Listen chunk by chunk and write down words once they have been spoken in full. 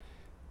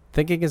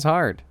Thinking is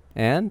hard.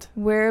 And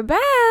We're back.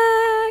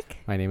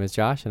 my name is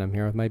Josh, and I'm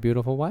here with my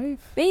beautiful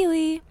wife.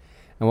 Bailey.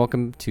 And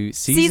welcome to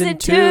Season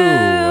 2 2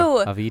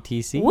 of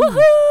ETC.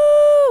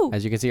 Woohoo!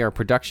 As you can see, our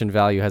production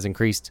value has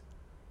increased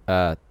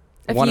A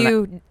one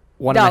few and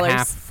a dollars.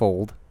 half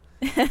fold.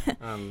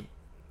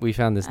 We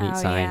found this neat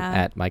Oh, sign yeah.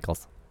 at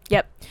Michael's.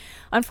 Yep.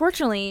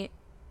 Unfortunately,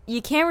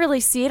 you can't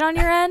really see it on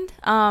your end,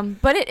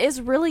 but it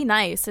is really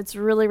nice. It's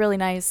really, really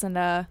nice. And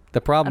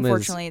The problem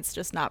unfortunately, it's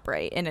just not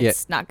bright, and Yeah.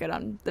 it's not good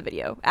on the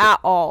video at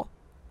all.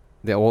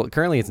 well,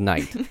 currently it's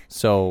night,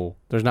 so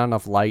there's not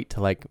enough light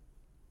to like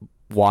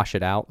wash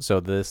it out. So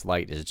this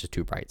light is just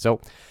too bright. So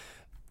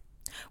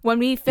When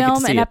we get to film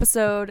see an it.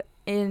 episode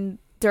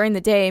during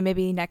the day,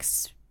 maybe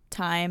next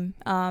time,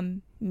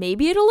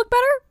 maybe it'll look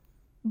better.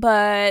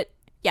 But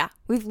yeah,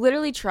 we've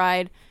literally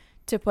tried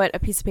to put a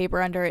piece of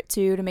paper under it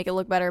too to make it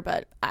look better.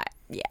 But I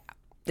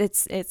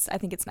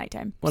think it's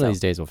nighttime. one of these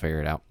days we'll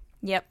figure it out.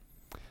 Yep.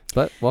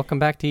 But welcome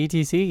back to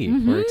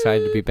ETC. We're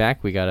excited to be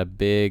back. We got a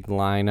big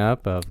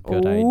lineup of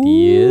good Ooh.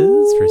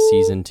 ideas for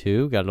season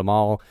 2. Got them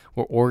all.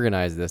 We're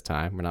organized this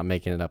time. We're not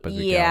making it up as we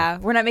go. Yeah,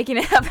 we're not making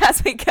it up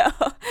as we go.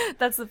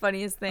 That's the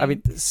funniest thing. I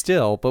mean,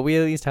 still, but we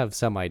at least have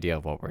some idea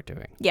of what we're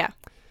doing. yeah.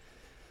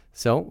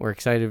 So we're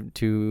excited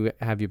to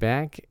have you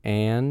back,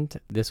 and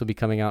this will be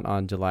coming out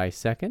on July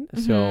 2nd.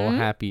 So Mhm.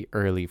 happy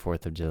early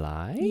 4th of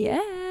July.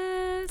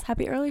 Yes.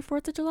 Happy early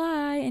 4th of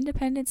July,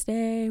 Independence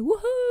Day.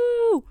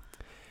 Woohoo!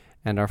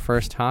 And our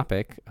first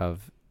topic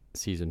of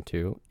season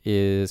 2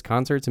 is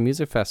concerts and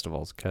music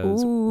festivals,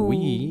 because Ooh.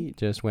 we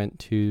just went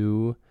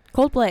to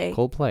Coldplay.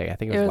 Coldplay. I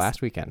think it was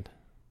last weekend.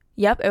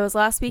 Yep, it was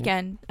last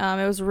weekend.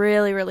 It was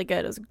really, really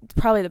good. It was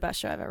probably the best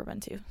show I've ever been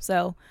to.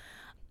 So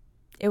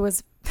it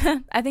was,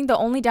 I think the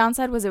only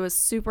downside was it was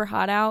super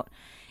hot out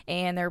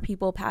and there were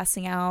people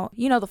passing out.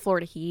 You know, the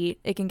Florida heat,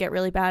 it can get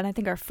really bad. And I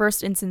think our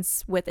first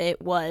instance with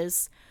it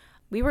was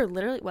we were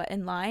literally,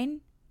 in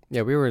line?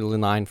 Yeah, we were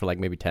in line for like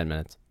maybe 10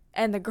 minutes.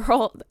 And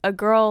a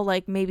girl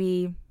like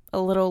maybe a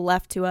little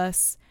left to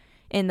us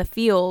in the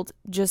field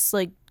just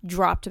like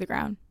dropped to the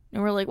ground.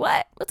 And we're like,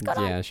 what? What's going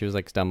on? Yeah, she was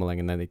like stumbling,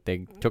 and then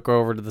they took her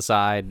over to the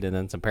side, and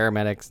then some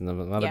paramedics and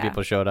then other Yeah.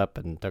 people showed up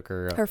and took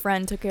her Her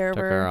friend took care of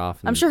took her. her off.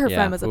 I'm and- sure her yeah,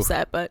 friend was oof.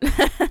 upset, but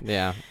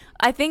Yeah.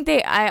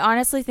 I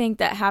honestly think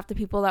that half the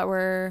people that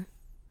were,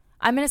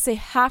 I'm going to say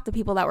half the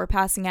people that were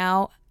passing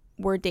out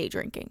were day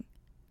drinking.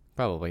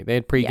 Probably. They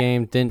had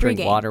pregame, didn't drink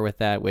Pregame. water with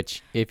that,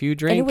 which if you And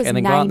drink it was and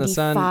then go out in the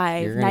sun,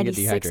 95, you're going to get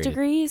 96 dehydrated.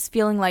 degrees,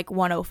 feeling like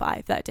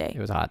 105 that day.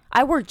 It was hot.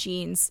 I wore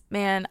jeans,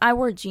 man. I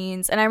wore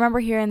jeans. And I remember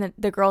hearing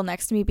the girl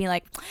next to me being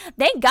like,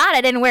 thank God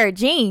I didn't wear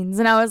jeans.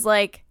 And I was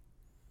like,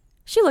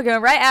 she looking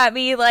right at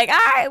me like,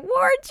 I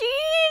wore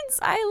jeans.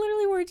 I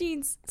literally wore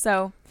jeans.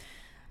 So,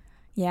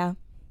 yeah.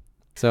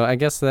 So I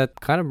guess that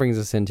kind of brings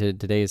us into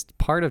today's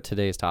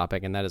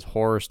topic, and that is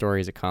horror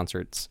stories at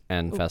concerts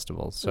and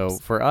festivals. So Oops.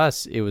 for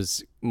us, it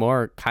was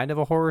more kind of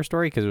a horror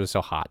story because it was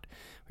so hot.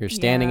 We were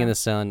standing Yeah. in the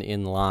sun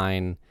in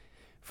line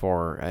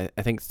for,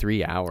 I think,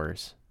 3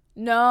 hours.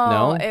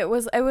 No, No? it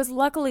was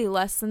luckily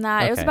less than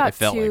that. It was Okay, about it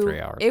felt like 3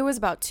 hours. It was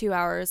about 2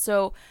 hours.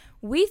 So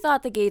we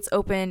thought the gates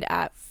opened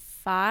at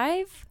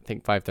 5 I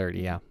think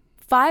 5:30, yeah.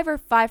 or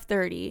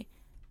 5:30.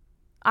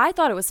 I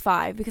thought it was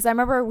 5 because I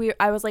remember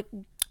I was like,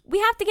 we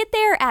have to get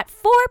there at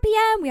 4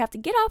 p.m. We have to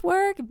get off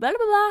work, blah, blah,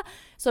 blah.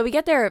 So we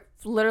get there at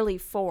literally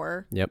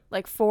 4, Yep.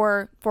 like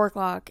 4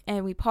 o'clock,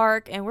 and we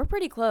park, and we're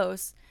pretty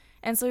close.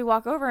 And so we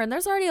walk over, and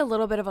there's already a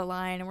little bit of a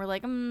line, and we're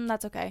like,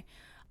 that's okay.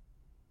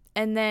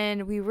 And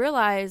then we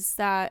realized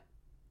that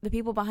the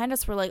people behind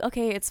us were like,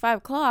 okay, it's 5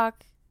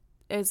 o'clock.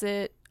 Is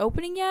it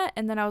opening yet?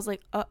 And then I was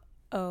like,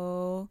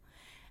 uh-oh.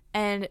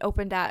 And it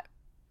opened at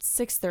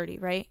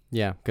 6:30, right?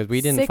 Yeah, because we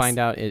didn't find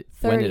out when it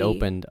 6:30.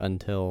 opened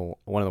until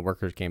one of the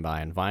workers came by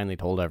and finally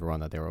told everyone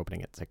that they were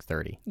opening at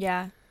 6:30.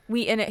 Yeah.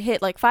 And it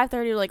hit like 5:30.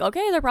 We're like,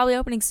 okay, they're probably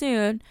opening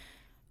soon.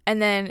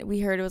 And then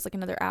we heard it was like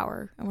another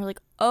hour. And we're like,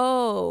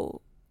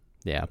 oh,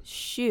 Yeah.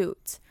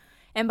 shoot.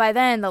 And by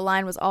then, the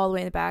line was all the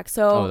way in the back.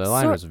 So The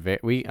line was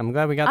very... I'm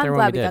glad we got I'm there when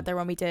glad we we did. got there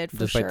when we did, for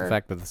Despite sure. the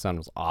fact that the sun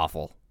was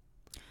awful.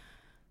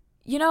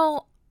 You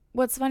know,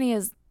 what's funny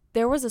is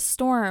there was a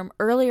storm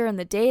earlier in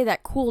the day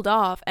that cooled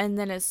off. And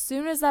then as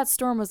soon as that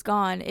storm was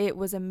gone, it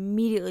was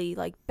immediately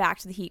like back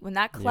to the heat. When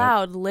that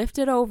cloud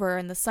lifted over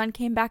and the sun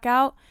came back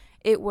out,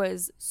 it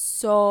was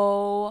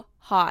so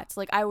hot.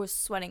 Like I was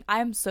sweating.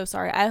 I'm so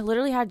sorry. I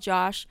literally had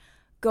Josh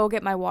go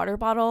get my water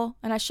bottle,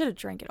 and I should have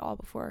drank it all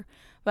before.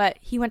 But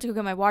he went to go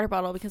get my water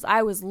bottle because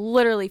I was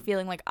literally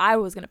feeling like I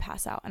was going to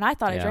pass out. And I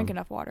thought I Yeah. drank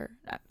enough water.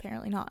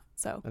 Apparently not.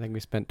 So I think we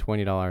spent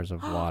 $20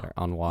 of water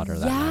on water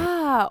that night.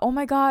 yeah. Oh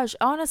my gosh.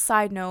 On a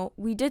side note,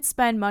 we did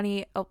spend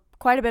money,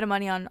 quite a bit of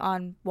money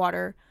on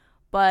water,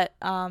 but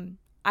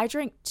I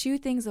drank 2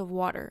 things of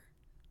water,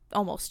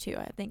 almost 2.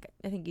 I think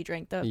you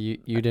drank the. You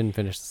didn't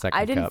finish the second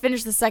I didn't cup.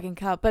 finish the second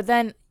cup, but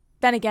then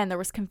again there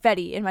was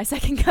confetti in my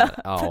second cup.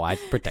 Oh, I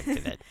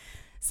protected it.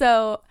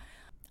 So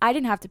I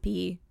didn't have to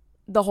pee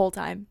the whole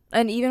time,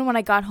 and even when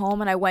I got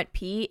home and I went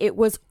pee, it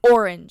was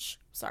orange.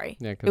 Sorry,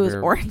 Yeah, 'cause it was we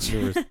were, orange.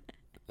 we were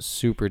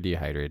super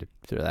dehydrated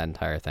through that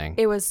entire thing.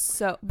 It was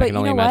so. I But can you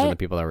only know imagine what? the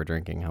people that were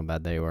drinking, how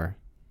bad they were.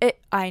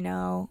 I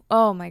know.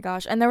 Oh my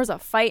gosh. And there was a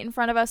fight in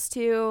front of us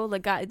too.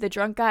 The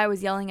drunk guy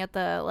was yelling at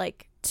the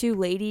like two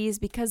ladies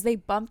because they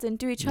bumped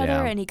into each other,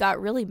 Yeah. and he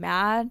got really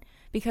mad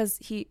because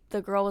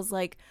the girl was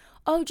like,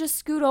 "Oh, just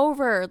scoot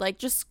over. Like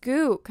just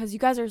scoot cuz you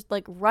guys are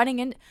like running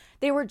in."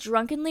 They were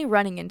drunkenly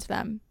running into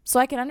them. So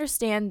I can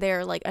understand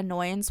their like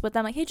annoyance with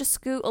them, like, "Hey, just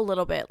scoot a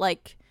little bit.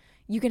 Like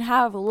you can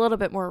have a little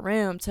bit more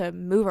room to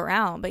move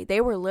around." But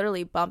they were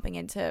literally bumping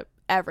into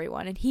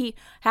everyone, and he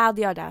had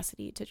the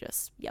audacity to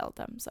just yell at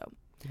them. So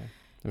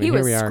I mean, he here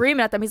was we are.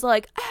 screaming at them. He's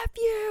like, F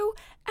you,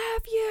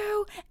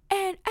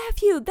 and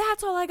F you.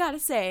 That's all I got to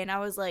say. And I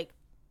was like,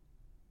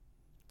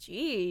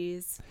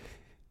 jeez.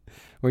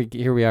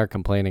 Here we are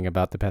complaining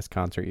about the best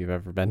concert you've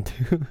ever been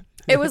to.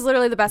 It was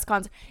literally the best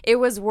concert. It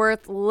was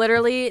worth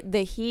literally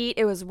the heat.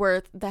 It was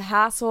worth the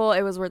hassle.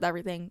 It was worth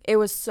everything. It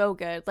was so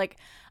good. Like,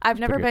 I've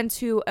never Pretty been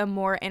to a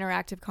more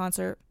interactive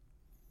concert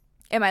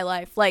in my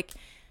life. Like,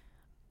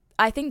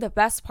 I think the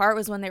best part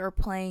was when they were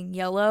playing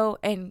Yellow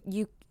and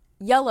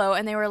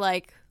they were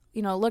like,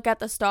 you know, look at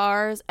the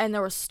stars, and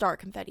there was star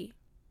confetti.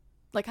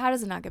 Like, how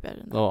does it not get better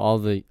than that? Well,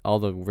 all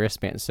the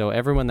wristbands. So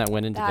everyone that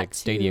went into That the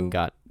stadium too.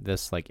 got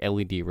this like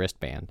LED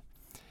wristband,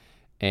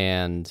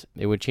 and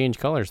it would change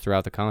colors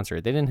throughout the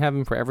concert. They didn't have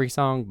them for every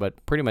song,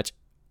 but pretty much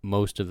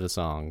most of the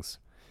songs,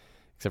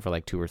 except for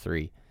like 2 or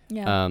 3,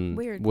 Yeah,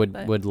 weird.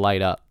 but would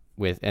light up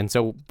with. And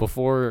so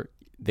before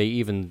they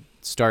even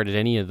started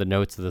any of the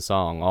notes of the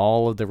song,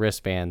 all of the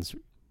wristbands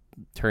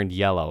turned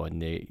yellow,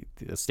 and the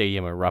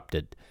stadium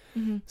erupted.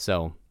 Mhm.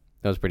 So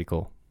that was pretty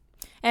cool.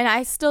 And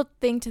I still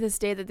think to this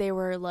day that they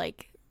were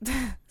like,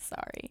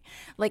 sorry,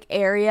 like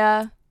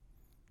area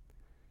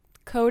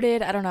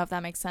coded. I don't know if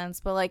that makes sense,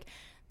 but like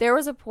there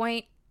was a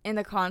point in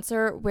the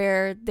concert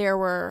where there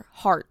were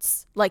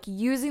hearts. Like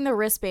using the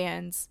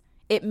wristbands,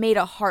 it made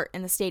a heart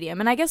in the stadium.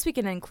 And I guess we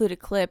can include a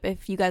clip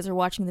if you guys are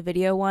watching the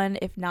video one.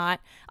 If not,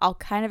 I'll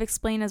kind of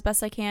explain as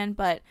best I can.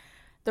 But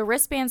the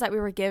wristbands that we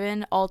were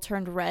given all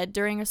turned red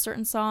during a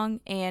certain song,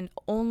 and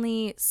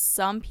only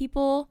some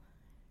people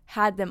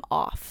had them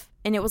off.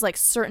 And it was like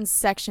certain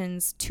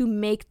sections to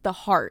make the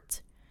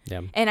heart.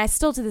 Yeah. And I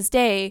still to this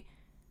day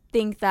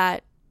think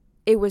that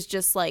it was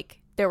just like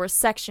there were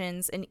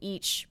sections in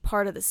each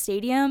part of the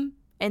stadium,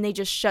 and they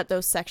just shut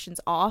those sections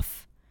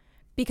off.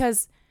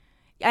 Because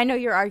I know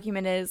your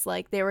argument is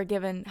like they were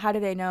given, how do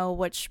they know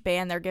which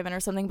band they're given or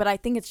something? But I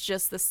think it's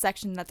just the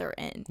section that they're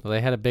in. Well,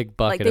 they had a big Like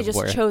bucket they of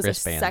just chose a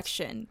wristbands.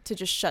 section to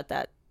just shut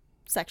that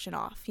section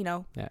off, you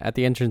know? Yeah, at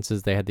the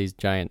entrances, they had these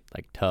giant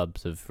like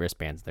tubs of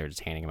wristbands. They were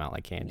just handing them out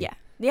like candy. Yeah.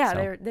 Yeah,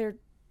 So- they're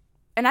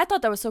and I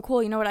thought that was so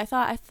cool. You know what I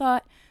thought? I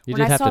thought You when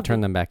did I have saw to turn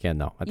them back in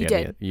though. At You the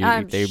end of did. it.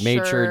 I'm They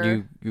made sure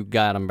sure. you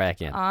got them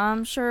back in.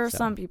 I'm sure So.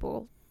 some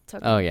people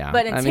took Oh them. yeah,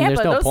 But in I mean, Tampa,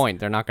 there's no those, point.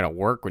 They're not going to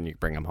work when you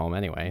bring them home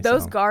anyway.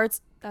 those so.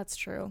 guards, that's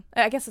true.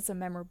 I guess it's a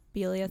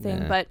memorabilia thing,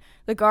 Yeah. but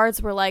the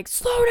guards were like,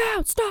 slow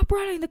down, stop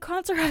running. The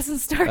concert hasn't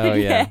started Oh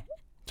yeah, yet.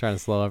 trying to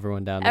slow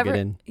everyone down to get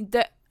in.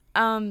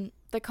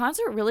 The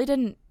concert really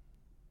didn't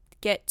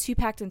get too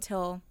packed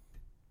until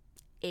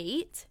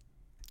 8.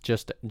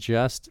 Just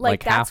Like,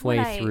 like that's when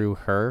halfway through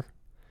her,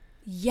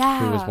 Yeah.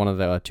 who was one of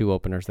the 2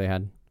 openers they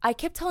had. I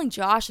kept telling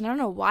Josh, and I don't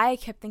know why I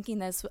kept thinking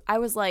this. I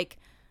was like,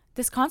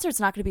 this concert's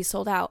not going to be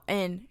sold out.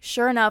 And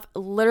sure enough,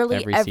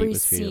 literally every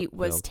seat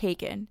was filled.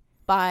 taken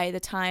by the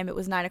time it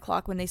was 9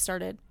 o'clock when they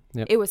started.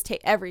 Yep. It was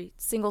every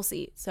single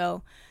seat.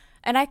 So,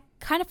 and I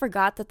kind of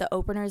forgot that the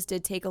openers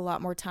did take a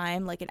lot more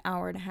time, like an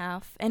hour and a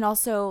half. And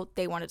also,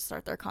 they wanted to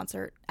start their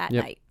concert at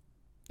Yep. night,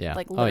 Yeah,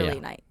 like literally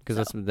at night.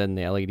 because So, then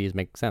the LEDs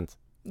make sense.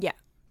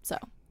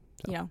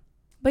 you know.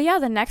 But yeah,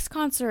 the next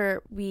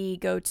concert we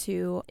go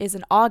to is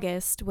in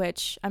August,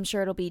 which I'm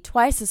sure it'll be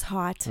twice as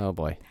hot Oh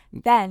boy,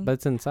 then. but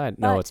it's inside.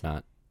 No, But it's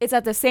not. It's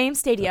at the same It's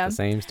at stadium. the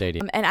same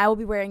stadium. And I will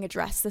be wearing a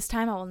dress. This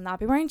time I will not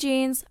be wearing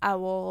jeans. I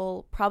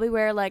will probably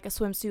wear like a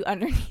swimsuit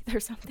underneath or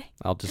something.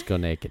 I'll just go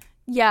naked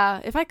Yeah,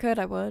 if I could,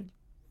 I would.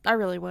 I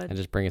really would. and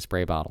just bring a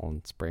spray bottle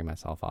and spray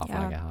myself off when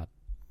I Yeah. get hot.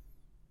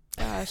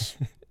 Gosh.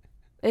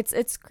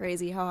 It's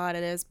crazy how hot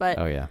it is. But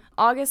Oh yeah,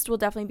 August will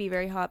definitely be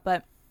very hot.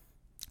 But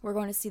we're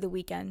going to see The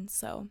Weeknd.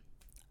 So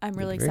I'm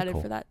really Very excited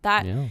cool. for that.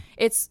 yeah.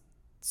 It's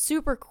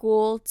super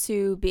cool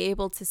to be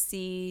able to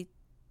see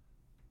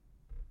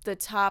the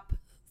top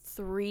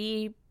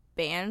 3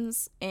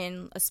 bands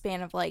in a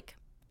span of like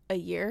a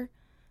year.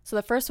 So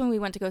the first one we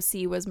went to go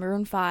see was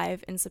Maroon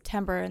 5 in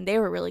September, and they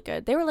were really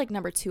good. They were like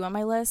number 2 on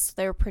my list.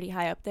 They were pretty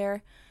high up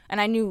there,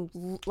 and I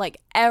knew like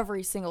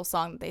every single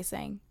song that they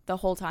sang the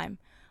whole time.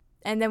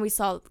 And then we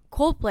saw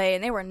Coldplay,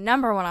 and they were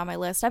number 1 on my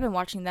list. I've been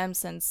watching them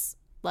since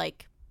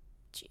like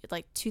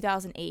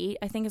 2008,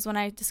 I think is when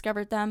I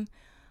discovered them.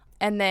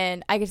 And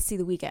then I get to see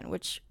The Weeknd,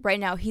 which right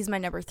now he's my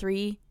number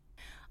 3.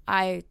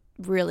 I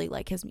really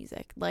like his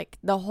music. Like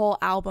the whole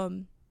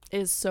album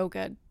is so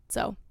good.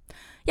 So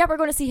yeah, we're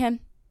going to see him.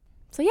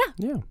 So yeah.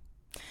 Yeah.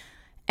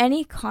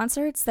 Any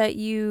concerts that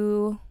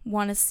you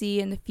want to see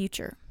in the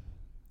future?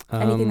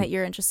 Anything that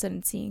you're interested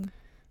in seeing?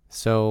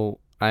 So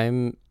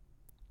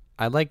I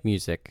I like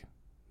music,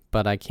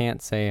 but I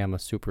can't say I'm a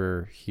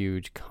super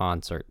huge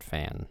concert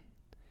fan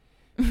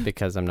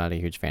because I'm not a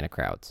huge fan of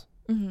crowds.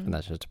 Mm-hmm. And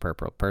that's just a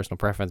personal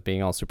preference,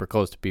 being all super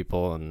close to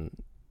people and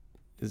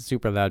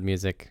super loud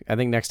music. I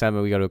think next time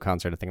we go to a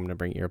concert, I think I'm going to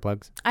bring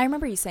earplugs. I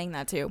remember you saying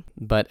that too.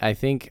 But I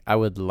think I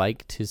would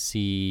like to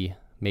see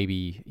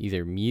maybe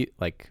either mute,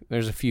 like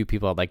there's a few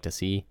people I'd like to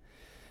see,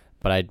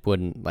 but I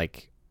wouldn't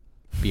like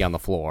be on the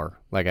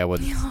floor. Like I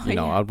would,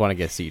 I'd want to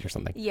get a seat or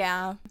something.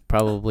 Yeah.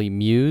 Probably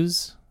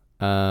Muse,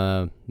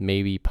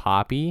 maybe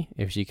Poppy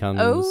if she comes.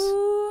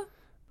 Oh,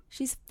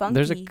 she's funky.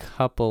 There's a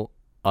couple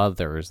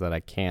others that I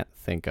can't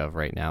think of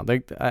right now.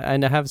 Like I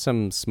have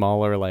some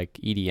smaller like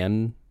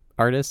EDM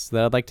artists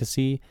that I'd like to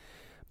see,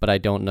 but I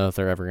don't know if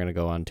they're ever going to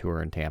go on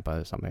tour in Tampa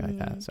or something like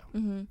that. So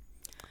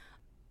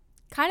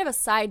kind of a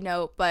side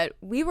note, but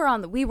we were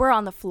on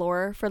the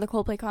floor for the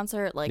Coldplay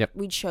concert. Like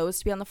we chose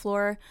to be on the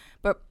floor,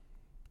 but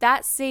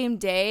that same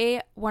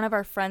day one of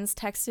our friends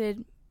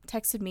texted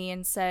me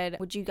and said,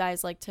 would you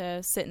guys like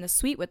to sit in the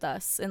suite with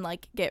us and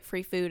like get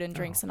free food and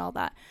drinks and all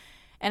that?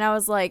 And I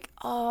was like,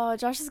 oh,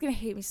 Josh is gonna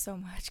hate me so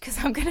much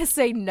because I'm gonna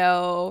say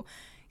no,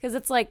 because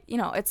it's like,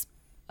 it's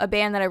a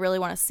band that I really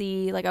want to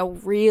see. Like I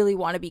really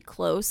want to be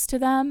close to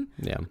them.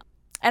 Yeah.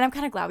 And I'm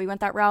kind of glad we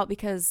went that route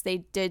because they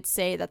did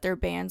say that their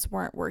bands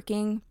weren't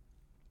working.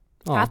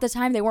 Half the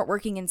time they weren't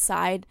working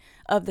inside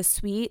of the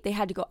suite. They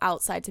had to go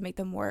outside to make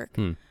them work.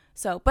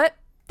 So, but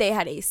they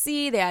had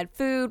AC, they had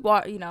food,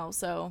 water,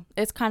 so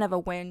it's kind of a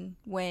win,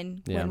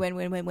 and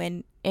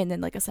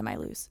then like a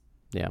semi-lose.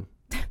 Yeah.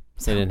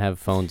 So they didn't have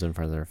phones in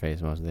front of their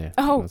face most of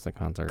the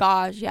concert.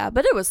 Gosh, yeah.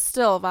 But it was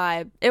still a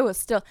vibe.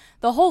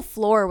 The whole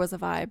floor was a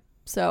vibe.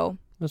 So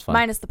it was fun.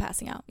 Minus the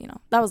passing out,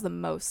 that was the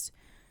most.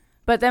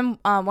 But then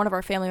one of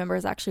our family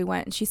members actually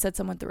went and she said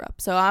someone threw up.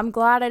 So I'm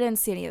glad I didn't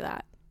see any of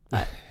that.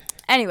 But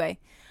anyway,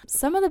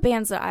 some of the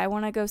bands that I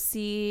want to go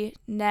see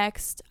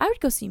next, I would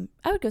go see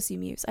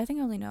Muse. I think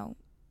I only know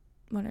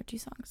one or two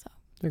songs though.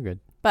 They're good.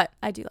 But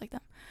I do like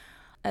them.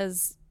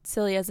 As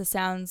silly as it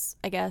sounds,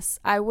 I guess,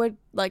 I would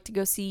like to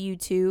go see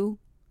U2.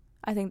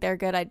 I think they're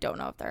good. I don't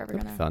know if they're ever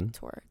going to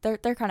tour.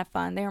 They're kind of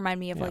fun. They remind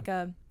me of like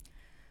a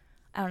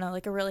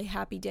really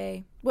happy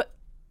day.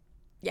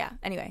 Yeah,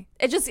 anyway.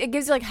 It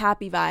gives you like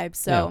happy vibes.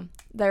 So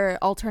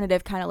they're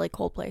alternative, kind of like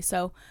Coldplay.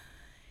 So,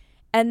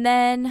 and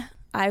then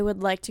I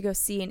would like to go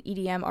see an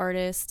EDM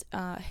artist.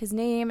 His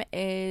name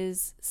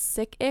is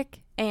Sick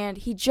Ick, and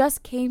he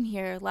just came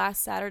here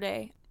last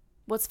Saturday.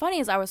 What's funny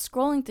is I was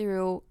scrolling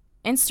through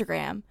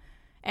Instagram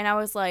and I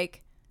was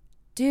like,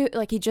 dude,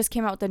 like he just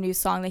came out with a new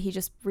song that he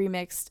just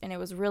remixed and it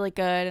was really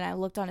good. And I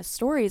looked on his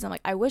stories. I'm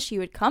like, I wish he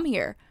would come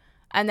here.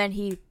 And then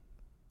he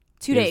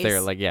was there,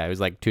 like, it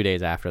was like 2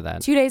 days after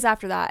that. 2 days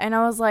after that. And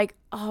I was like,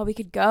 oh, we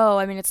could go.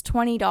 I mean, it's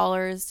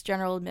 $20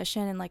 general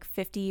admission and like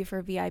 $50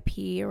 for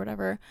VIP or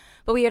whatever.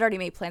 But we had already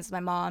made plans with my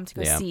mom to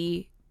go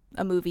see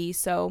a movie.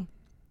 So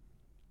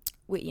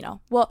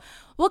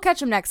we'll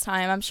catch him next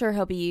time. I'm sure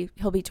he'll be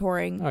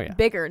touring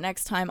bigger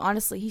next time.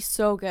 Honestly, he's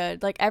so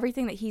good. Like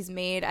everything that he's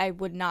made, I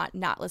would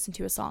not listen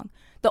to a song.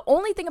 The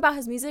only thing about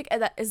his music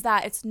is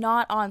that it's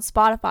not on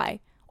Spotify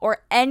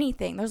or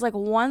anything. There's like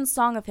one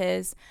song of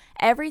his.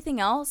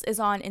 Everything else is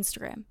on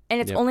Instagram. And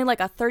it's only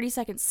like a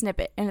 30-second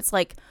snippet. And it's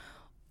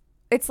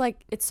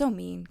so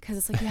mean because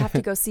it's like you have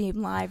to go see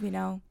him live,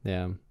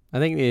 Yeah. I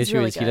think the issue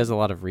is he does a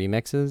lot of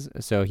remixes,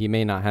 so he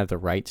may not have the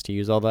rights to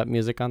use all that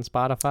music on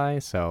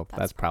Spotify, so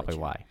that's probably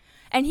why.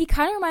 And he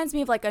kind of reminds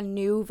me of like a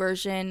new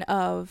version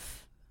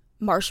of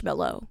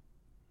Marshmello.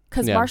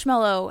 Because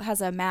Marshmello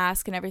has a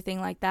mask and everything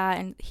like that,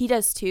 and he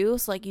does too,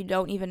 so like you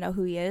don't even know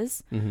who he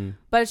is. Mm-hmm.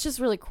 But it's just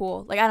really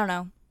cool. Like, I don't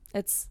know.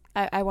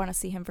 I want to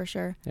see him for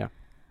sure. Yeah.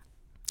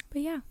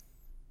 But yeah.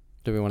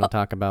 Do we want to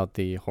talk about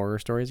the horror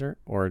stories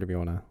or do we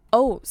want to?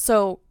 Oh,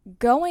 so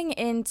going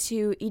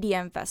into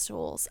EDM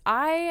festivals,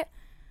 I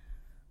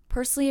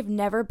personally have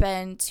never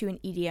been to an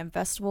EDM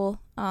festival.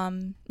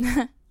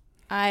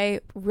 I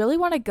really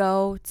want to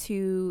go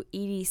to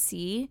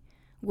EDC,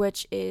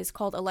 which is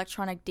called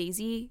Electronic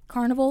Daisy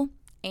Carnival,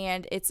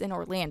 and it's in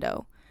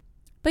Orlando.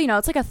 But,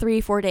 it's like a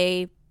 3-4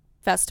 day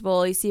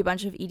festival. You see a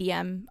bunch of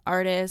EDM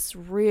artists,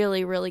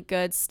 really, really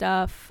good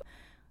stuff.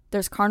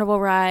 There's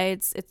carnival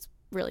rides. It's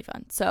really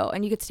fun. So,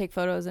 and you get to take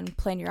photos and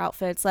plan your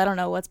outfits. I don't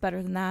know what's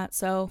better than that.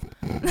 So,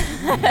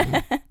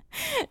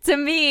 to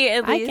me,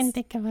 at least. I can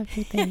think of a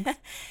few things.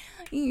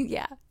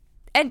 Yeah.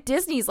 And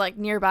Disney's like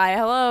nearby.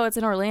 Hello, it's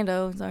in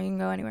Orlando, so you can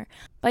go anywhere.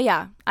 But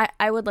yeah,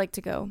 I would like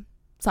to go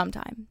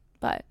sometime.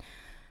 But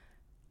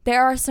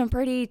there are some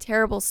pretty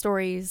terrible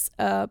stories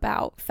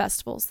about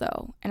festivals,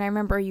 though. And I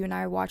remember you and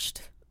I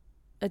watched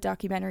a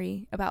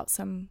documentary about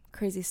some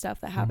crazy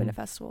stuff that happened at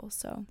festivals.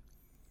 So,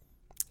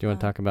 do you want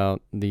to talk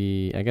about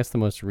the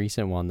most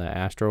recent one, the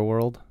Astro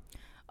World?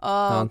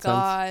 Oh nonsense?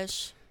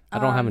 Gosh, I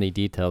don't have any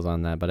details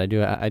on that, but I do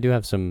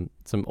have some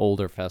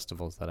older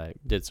festivals that I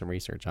did some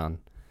research on.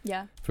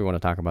 Yeah. If we want to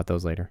talk about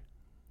those later.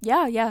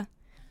 Yeah.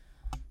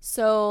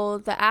 So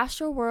the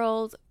Astro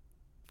World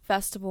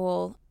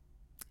Festival,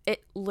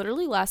 it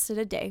literally lasted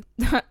a day.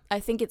 I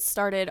think it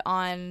started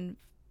on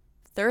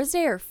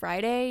Thursday or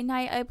Friday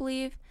night, I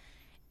believe.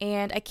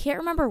 And I can't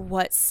remember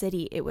what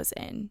city it was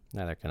in.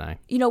 Neither can I.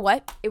 You know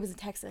what? It was in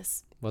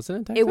Texas. Was it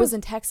in Texas? It was in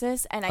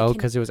Texas. And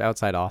because it was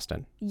outside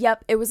Austin.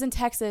 Yep, it was in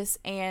Texas.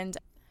 And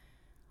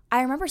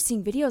I remember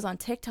seeing videos on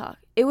TikTok.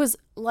 It was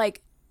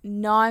like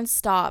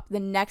nonstop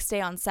the next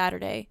day on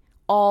Saturday.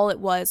 All it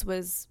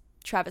was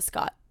Travis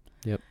Scott.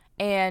 Yep.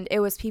 And it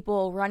was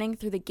people running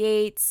through the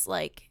gates.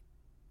 Like,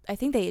 I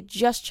think they had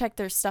just checked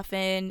their stuff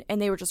in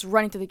and they were just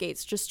running through the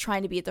gates, just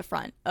trying to be at the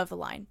front of the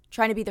line,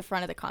 trying to be the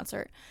front of the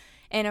concert.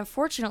 And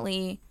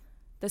unfortunately,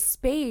 the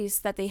space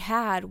that they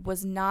had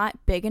was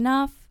not big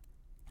enough.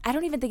 I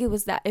don't even think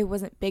it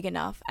wasn't big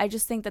enough. I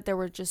just think that there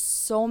were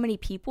just so many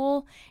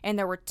people and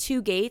there were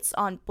 2 gates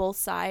on both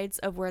sides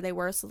of where they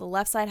were. So the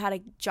left side had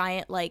a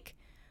giant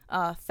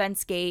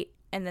fence gate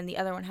and then the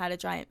other one had a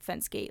giant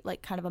fence gate,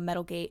 like kind of a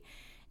metal gate.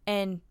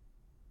 And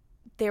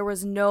there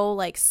was no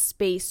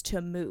space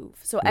to move.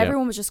 So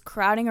everyone was just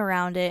crowding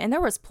around it. And there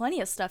was plenty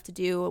of stuff to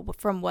do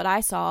from what I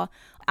saw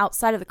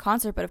outside of the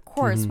concert. But of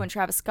course, when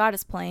Travis Scott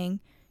is playing,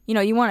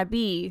 you want to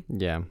be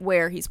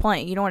where he's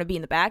playing. You don't want to be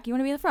in the back. You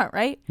want to be in the front,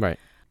 right? Right.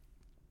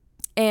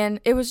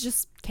 And it was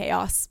just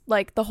chaos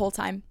the whole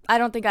time. I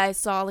don't think I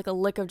saw a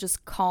lick of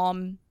just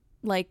calm,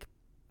 I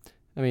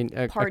mean,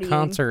 a partying.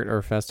 concert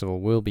or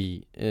festival will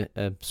be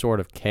a sort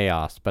of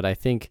chaos, but I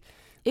think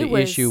the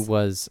issue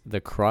was the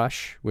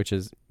crush, which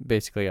is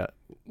basically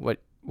what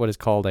is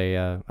called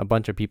a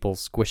bunch of people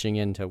squishing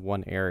into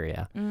one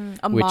area,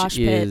 mosh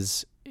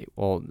pit.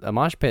 A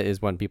mosh pit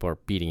is when people are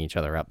beating each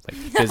other up,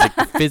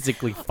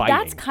 physically fighting.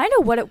 That's kind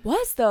of what it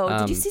was, though.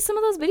 Did you see some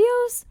of those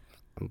videos?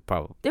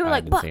 Probably. They were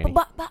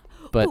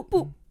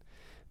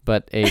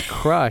but a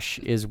crush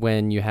is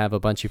when you have a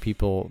bunch of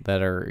people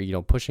that are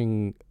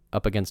pushing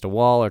up against a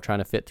wall or trying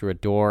to fit through a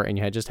door, and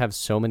you just have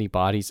so many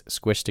bodies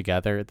squished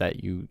together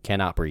that you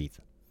cannot breathe.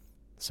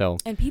 So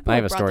and people I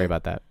have a story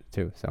about that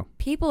too. So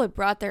people had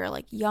brought their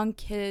young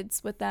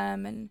kids with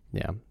them, and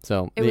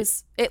so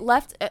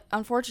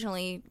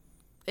unfortunately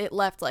it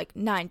left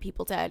 9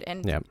 people dead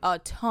and a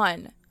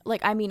ton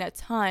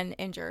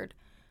injured.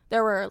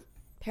 There were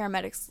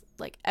paramedics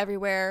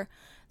everywhere.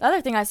 The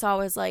other thing I saw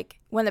was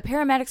when the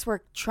paramedics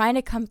were trying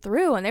to come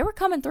through, and they were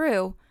coming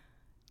through,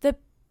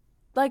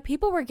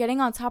 people were getting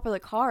on top of the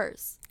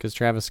cars because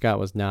Travis Scott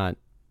was not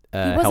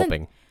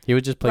helping. He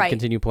would just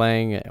continue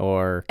playing,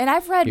 and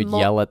I've read he'd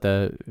yell at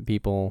the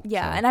people.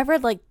 Yeah, so. And I've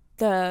read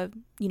the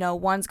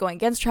ones going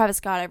against Travis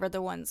Scott. I've read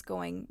the ones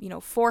going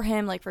for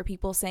him, for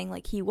people saying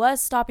he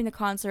was stopping the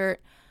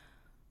concert.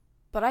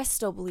 But I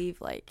still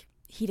believe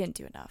he didn't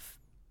do enough.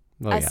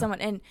 Someone,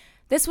 and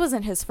this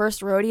wasn't his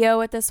first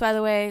rodeo at this, by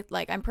the way.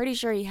 I'm pretty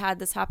sure he had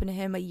this happen to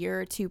him a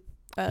year or two.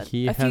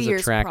 He has a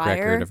track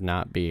record of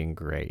not being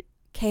great.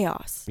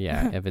 Chaos.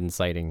 Yeah, of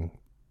inciting.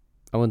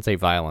 I wouldn't say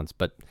violence,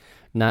 but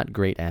not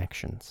great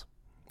actions.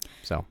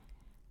 So.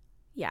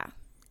 Yeah.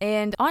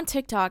 And on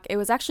TikTok, it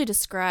was actually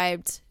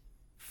described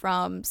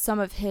from some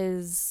of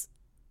his,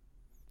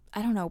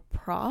 I don't know,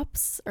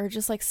 props or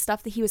just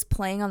stuff that he was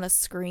playing on the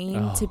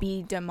screen to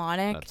be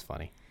demonic. That's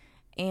funny.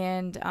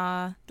 And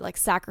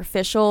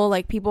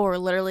sacrificial. People were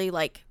literally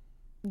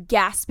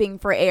gasping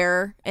for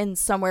air in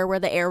somewhere where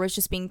the air was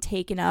just being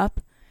taken up.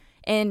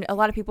 And a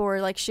lot of people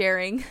were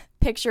sharing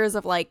pictures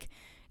of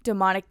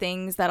demonic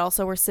things that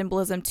also were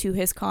symbolism to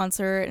his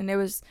concert. And it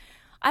was,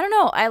 I don't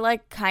know, I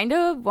kind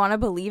of want to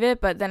believe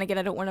it, but then again,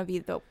 I don't want to be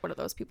one of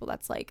those people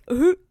that's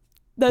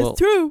that's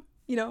true,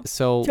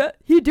 so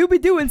he do be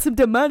doing some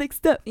demonic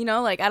stuff, I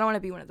don't want to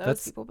be one of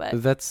those people.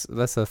 But that's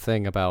the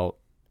thing about,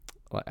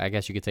 I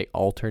guess you could say,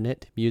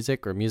 alternate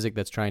music or music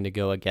that's trying to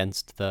go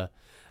against the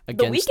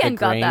Weeknd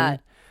grain. Got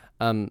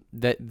that.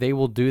 That they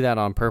will do that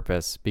on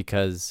purpose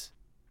because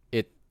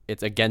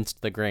it's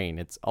against the grain.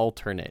 It's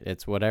alternate.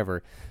 It's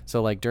whatever.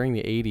 So during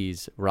the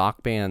 80s,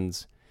 rock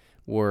bands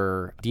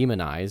were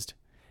demonized.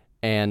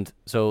 And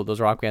so those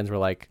rock bands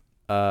were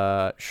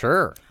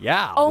sure.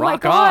 Yeah. Oh rock my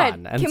God.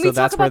 on. And so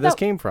that's where this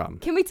came from.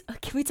 Can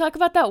we talk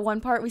about that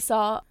one part we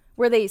saw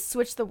where they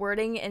switched the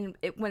wording and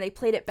when they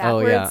played it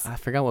backwards? Oh yeah. I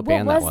forgot what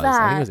band that was.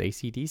 I think it was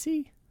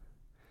AC/DC.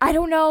 I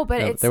don't know,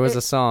 but there was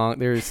a song.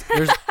 There's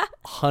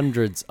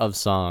hundreds of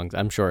songs.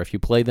 I'm sure if you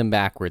play them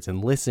backwards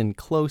and listen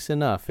close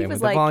enough and with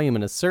the volume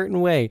in a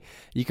certain way,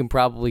 you can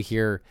probably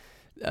hear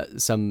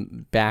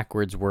some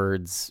backwards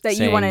words that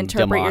you want to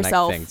interpret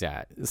yourself. Things.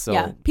 Yeah.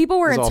 So people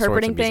were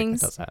interpreting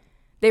things.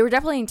 They were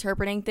definitely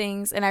interpreting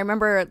things, and I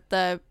remember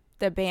the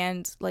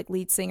band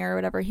lead singer or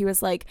whatever. He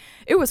was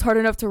it was hard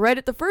enough to write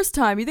it the first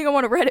time. You think I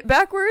want to write it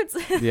backwards?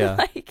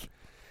 Yeah.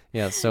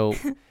 Yeah. So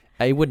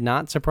it would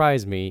not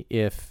surprise me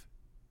if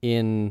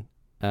in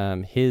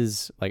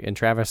his in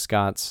Travis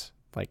Scott's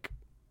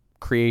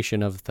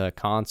creation of the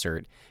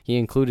concert, he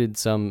included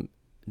some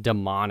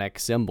demonic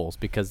symbols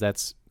because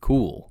that's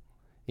cool,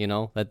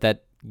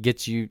 that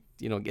gets you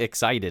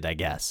excited, I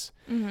guess.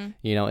 Mm-hmm.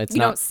 It's you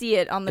not, don't see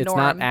it on the it's norm.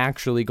 not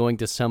actually going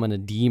to summon a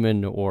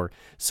demon or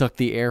suck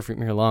the air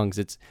from your lungs.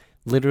 It's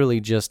literally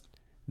just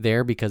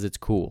there because it's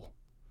cool.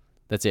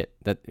 That's it.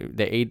 That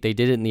they did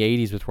it in the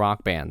 80s with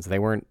rock bands. They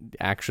weren't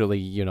actually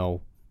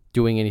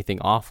doing anything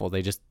awful.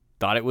 They just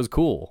thought it was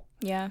cool,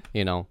 Yeah.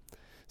 you know.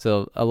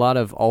 So a lot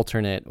of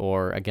alternate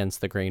or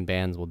against the grain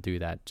bands will do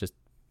that just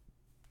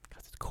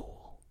because it's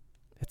cool.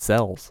 It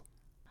sells.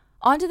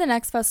 On to the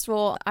next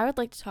festival. I would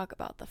like to talk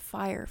about the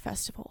Fire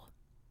Festival.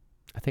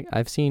 I think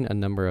I've seen a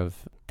number of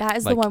That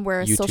is like the one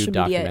where YouTube social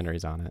media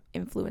documentaries on it.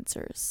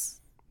 influencers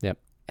Yep.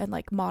 and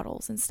like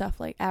models and stuff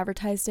like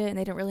advertised it, and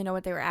they didn't really know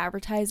what they were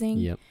advertising.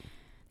 Yep.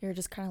 They were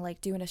just kind of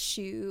like doing a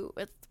shoot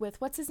with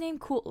what's his name?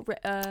 Cool.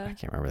 I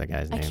can't remember that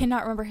guy's I name.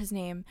 cannot remember his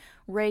name.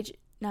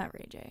 Not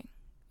Ray J.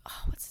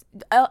 Oh, what's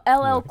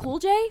LL Cool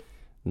J?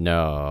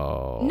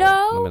 No.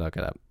 No? Let me look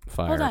it up.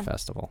 Fire on.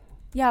 Festival.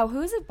 Yeah,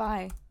 who is it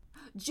by?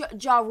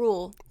 Ja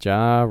Rule.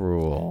 Ja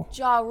Rule.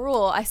 Ja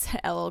Rule. I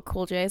said LL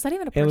Cool J. Is that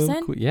even a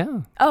person?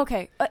 Yeah. Oh,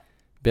 okay.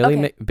 Billy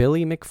Okay.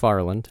 Billy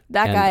McFarland.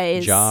 That and guy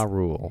is- Ja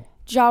Rule.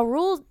 Ja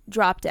Rule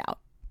dropped out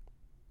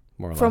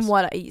More or from less.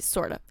 what I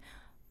sort of.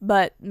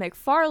 But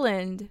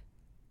McFarland,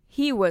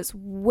 he was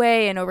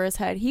way in over his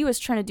head. He was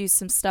trying to do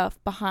some stuff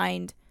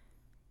behind.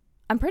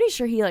 I'm pretty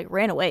sure he like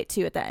ran away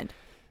too at the end.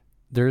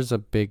 There's a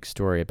big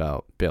story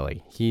about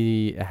Billy.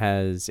 He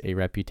has a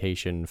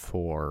reputation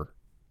for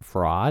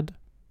fraud,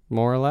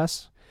 more or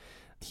less.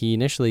 He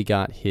initially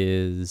got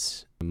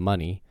his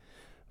money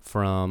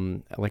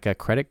from like a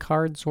credit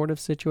card sort of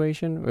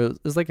situation. It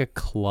was like a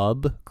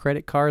club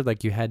credit card,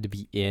 like you had to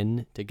be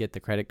in to get the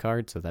credit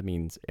card. So that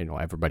means,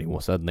 everybody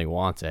will suddenly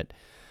wants it.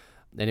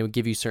 And it would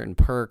give you certain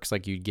perks,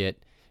 like you'd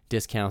get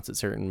discounts at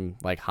certain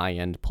like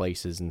high-end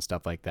places and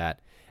stuff like that.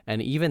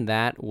 And even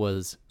that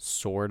was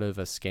sort of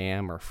a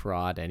scam or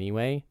fraud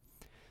anyway.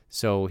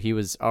 So he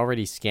was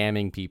already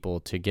scamming people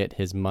to get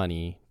his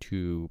money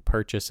to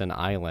purchase an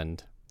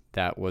island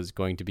that was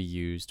going to be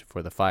used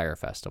for the Fire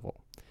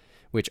Festival,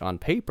 which on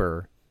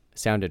paper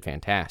sounded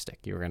fantastic.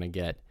 You were going to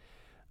get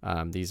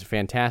these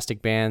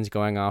fantastic bands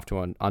going off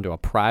onto a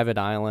private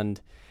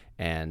island,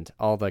 and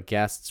all the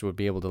guests would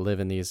be able to live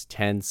in these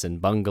tents and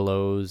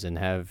bungalows and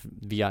have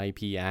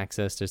VIP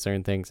access to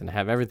certain things and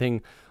have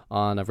everything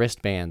on a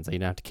wristband so you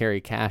don't have to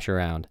carry cash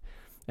around.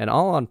 And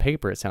all on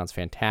paper, it sounds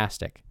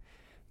fantastic.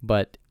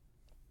 But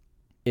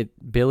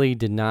Billy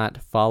did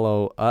not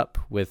follow up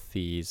with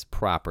these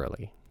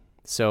properly.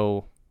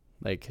 So,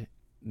 like,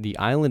 the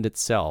island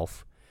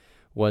itself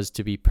was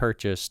to be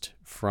purchased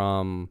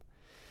from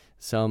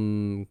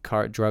some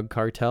drug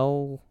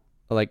cartel,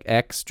 like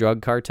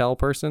ex-drug cartel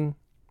person.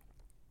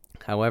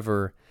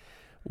 However,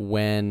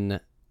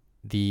 when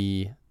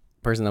the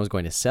person that was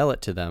going to sell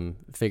it to them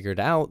figured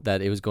out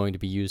that it was going to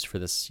be used for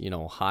this,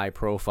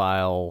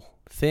 high-profile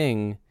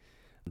thing,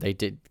 they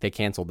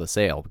canceled the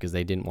sale because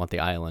they didn't want the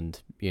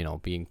island,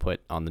 being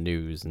put on the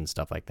news and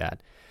stuff like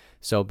that.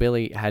 So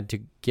Billy had to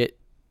get,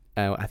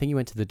 I think he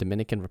went to the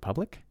Dominican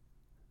Republic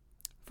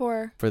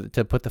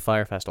to put the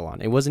Fire Festival on.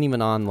 It wasn't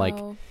even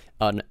on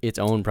on its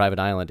own private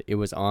island. It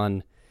was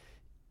on,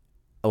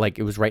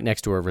 it was right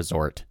next to a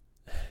resort.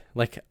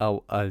 Like a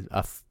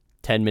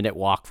 10-minute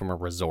walk from a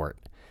resort,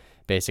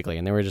 basically,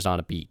 and they were just on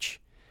a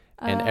beach,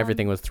 and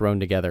everything was thrown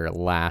together at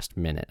last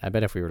minute. I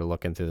bet if we were to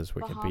look into this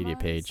Wikipedia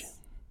page,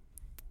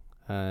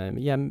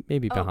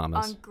 maybe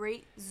Bahamas. On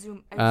Great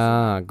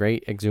Exuma.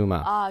 Great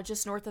Exuma.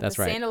 Just north of That's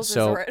the right. Sandals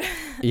So- Resort.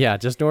 Yeah,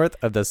 just north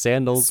of the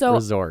Sandals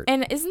Resort.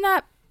 And isn't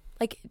that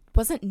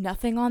wasn't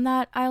nothing on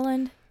that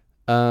island?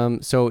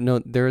 So no,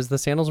 there was the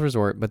Sandals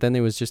Resort, but then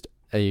there was just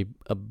a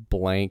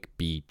blank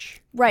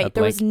beach. Right,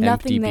 there was empty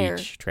nothing there.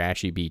 Beach,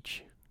 trashy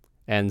beach.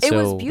 And It so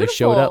was beautiful. they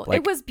showed up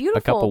it was beautiful,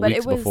 a couple but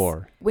weeks it was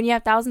before. when you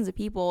have thousands of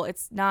people,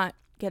 it's not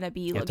gonna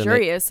be have to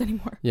luxurious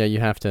anymore. Yeah, you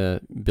have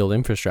to build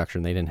infrastructure,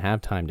 and they didn't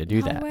have time to do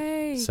No that.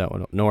 way.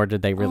 So nor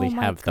did they really Oh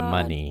my have the God.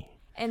 money.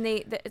 And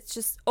it's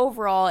just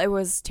overall it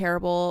was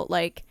terrible.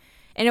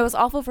 And it was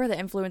awful for the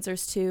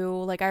influencers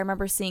too. I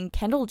remember seeing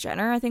Kendall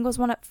Jenner. I think was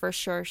for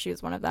sure. She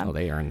was one of them. Oh,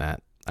 they earned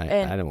that.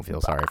 I don't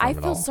feel sorry for I them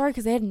at feel all. sorry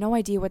because they had no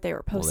idea what they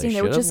were Well, posting. they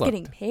They were should have just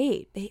getting looked.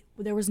 paid.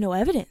 There was no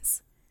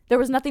evidence. There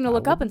was nothing to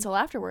look up until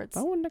afterwards.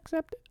 I wouldn't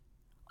accept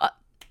it.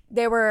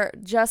 They were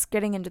just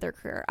getting into their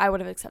career. I would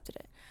have accepted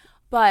it.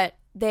 But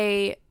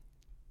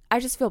I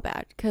just feel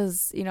bad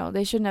because,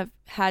 they shouldn't have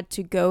had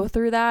to go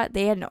through that.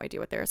 They had no idea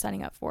what they were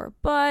signing up for.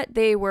 But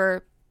they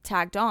were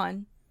tagged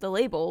on the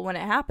label when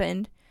it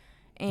happened.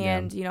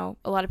 And,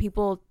 a lot of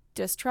people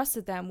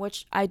distrusted them,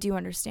 which I do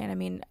understand. I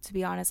mean, to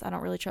be honest, I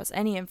don't really trust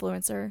any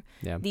influencer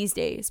these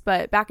days.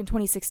 But back in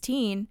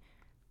 2016,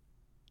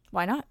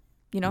 why not?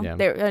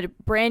 A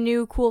brand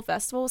new cool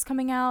festival was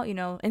coming out.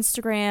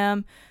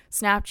 Instagram,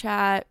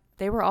 Snapchat,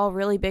 they were all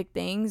really big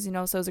things. So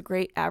it was a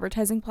great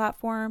advertising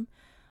platform.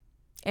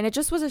 And it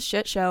just was a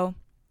shit show.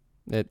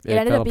 It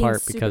ended fell up being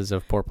apart because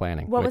of poor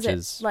planning. What which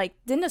was it?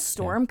 Didn't a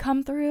storm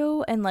come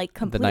through and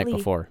completely the night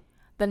before?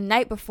 The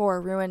night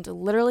before ruined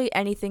literally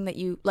anything that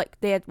you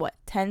they had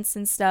tents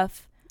and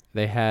stuff.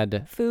 They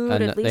had food,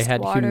 at least they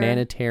had water.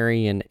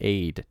 humanitarian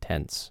aid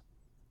tents.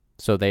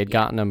 So they had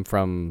gotten them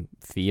from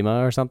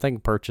FEMA or something,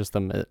 purchased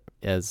them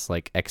as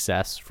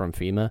excess from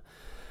FEMA.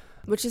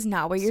 Which is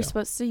not what you're So.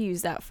 supposed to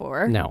use that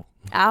for. No.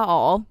 At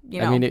all.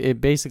 You know. I mean,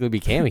 it basically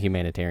became a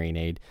humanitarian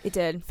aid. It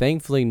did.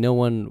 Thankfully, no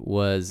one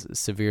was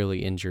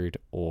severely injured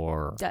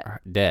or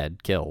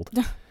dead, killed.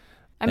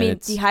 I mean,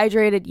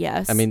 dehydrated,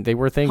 yes. I mean, they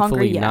were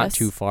thankfully Hungry, not yes.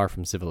 too far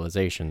from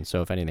civilization.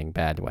 So if anything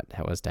bad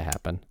was to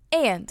happen.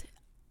 And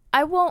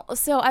I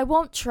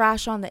won't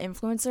trash on the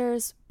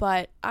influencers,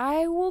 but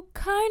I will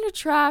kind of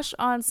trash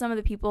on some of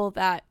the people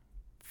that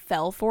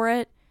fell for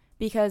it,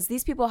 because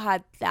these people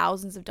had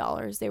thousands of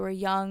dollars. They were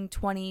young,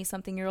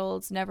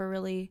 20-something-year-olds, never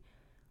really,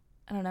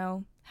 I don't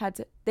know,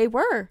 they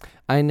were.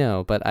 I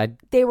know, but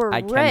They were I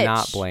rich.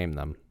 cannot blame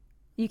them.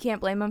 You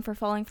can't blame them for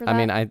falling for that? I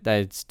mean,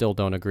 I still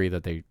don't agree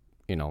that they,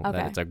 that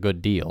Okay. it's a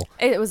good deal.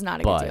 It was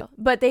not a good deal.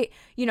 But they,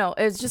 it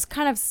was just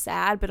kind of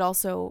sad, but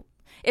also,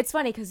 it's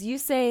funny because you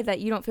say that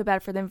you don't feel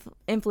bad for the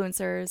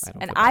influencers,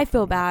 and I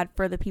feel bad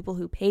for the people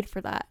who paid for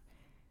that.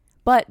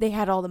 But they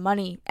had all the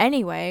money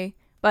anyway,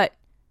 but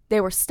they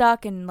were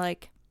stuck, and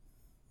like,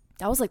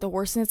 that was like the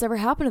worst thing that's ever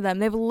happened to them.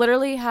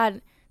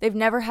 They've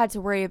never had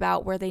to worry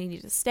about where they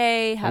needed to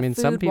stay, have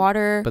food,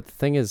 water. But the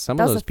thing is, some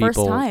of those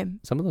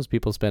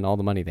people spent all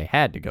the money they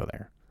had to go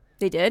there.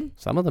 They did?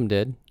 Some of them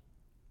did.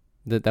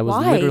 That was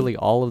Why? literally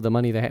all of the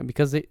money they had,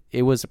 because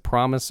it was a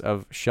promise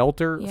of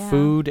shelter,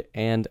 food,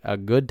 and a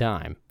good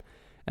time.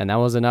 And that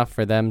was enough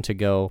for them to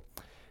go,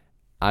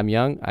 I'm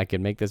young, I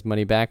can make this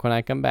money back when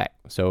I come back.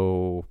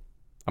 So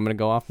I'm going to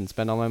go off and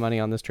spend all my money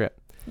on this trip.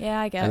 Yeah,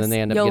 I guess. And then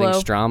they end up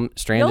YOLO. getting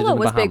stranded YOLO in the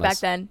was Bahamas. big back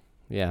then.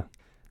 Yeah.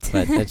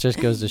 But it just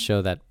goes to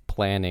show that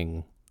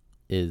planning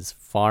is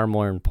far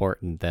more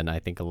important than I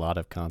think a lot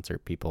of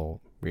concert people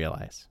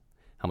realize,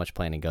 how much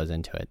planning goes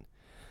into it.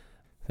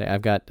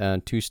 I've got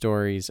 2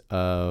 stories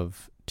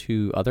of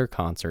 2 other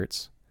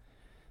concerts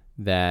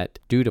that,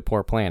 due to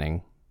poor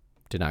planning,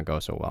 did not go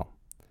so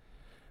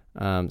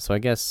well. So I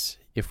guess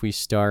if we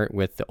start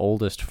with the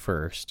oldest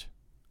first.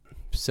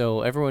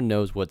 So everyone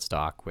knows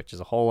Woodstock, which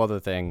is a whole other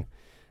thing.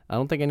 I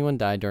don't think anyone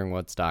died during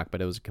Woodstock,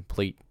 but it was a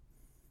complete...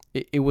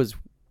 It was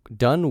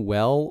done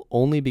well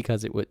only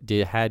because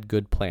it had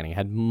good planning. It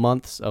had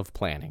months of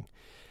planning.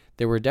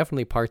 There were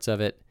definitely parts of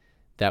it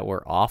that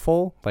were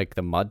awful, like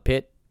the mud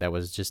pit that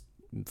was just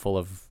full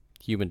of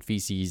human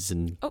feces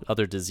and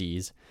other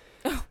disease.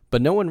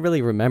 But no one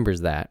really remembers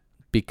that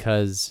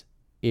because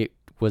it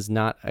was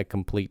not a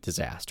complete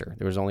disaster.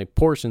 There was only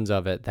portions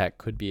of it that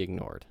could be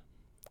ignored.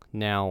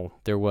 Now,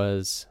 there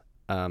was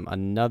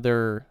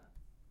another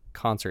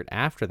concert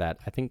after that,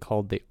 I think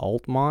called the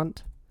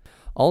Altamont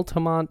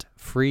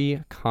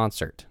Free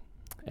Concert.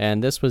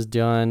 And this was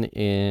done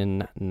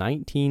in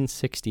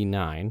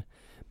 1969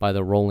 by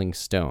the Rolling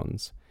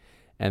Stones.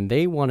 And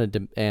the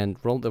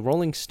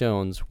Rolling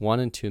Stones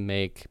wanted to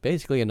make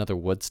basically another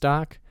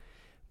Woodstock,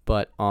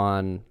 but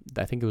on,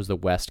 I think it was the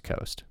West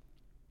Coast.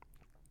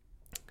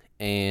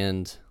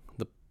 And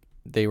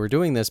they were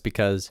doing this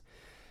because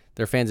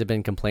their fans had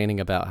been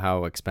complaining about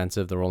how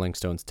expensive the Rolling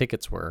Stones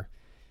tickets were.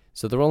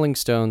 So the Rolling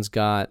Stones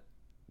got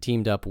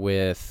teamed up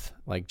with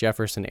like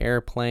Jefferson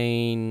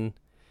Airplane,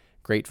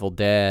 Grateful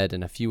Dead,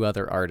 and a few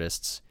other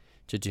artists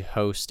to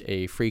host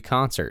a free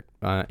concert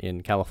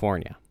in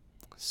California.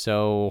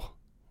 So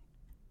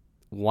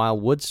while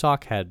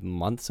Woodstock had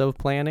months of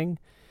planning,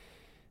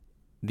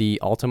 the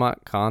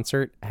Altamont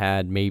concert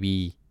had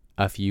maybe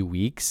a few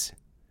weeks,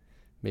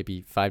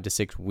 maybe 5 to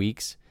 6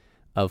 weeks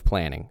of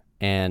planning.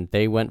 And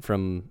they went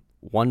from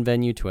one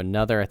venue to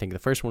another. I think the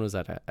first one was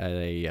at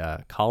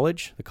a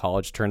college. The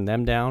college turned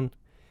them down.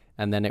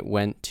 And then it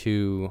went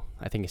to,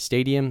 I think, a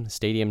stadium. The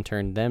stadium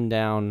turned them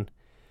down.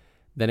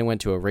 Then it went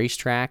to a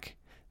racetrack.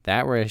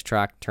 That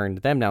racetrack turned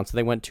them down. So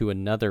they went to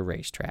another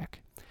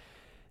racetrack.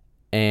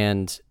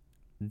 And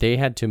they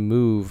had to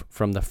move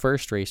from the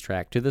first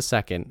racetrack to the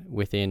second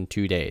within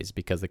 2 days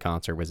because the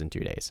concert was in 2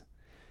 days.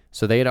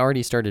 So they had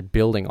already started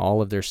building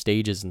all of their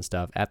stages and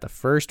stuff at the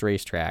first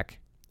racetrack,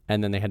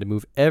 and then they had to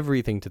move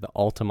everything to the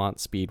Altamont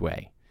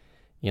Speedway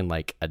in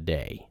like a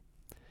day.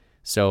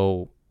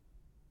 So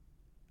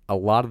a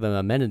lot of the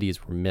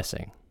amenities were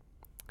missing.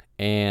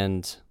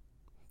 And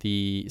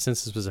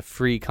since this was a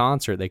free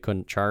concert, they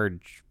couldn't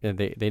charge, they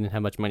didn't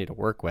have much money to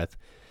work with.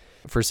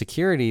 For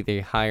security,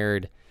 they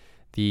hired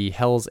the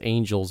Hells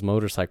Angels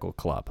Motorcycle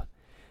Club.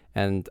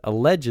 And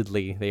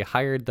allegedly, they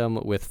hired them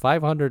with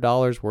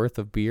 $500 worth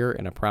of beer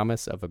and a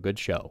promise of a good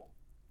show.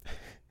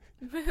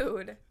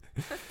 Mood.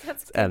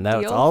 That's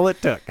all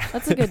it took.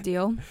 That's a good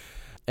deal.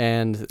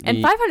 And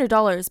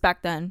 $500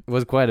 back then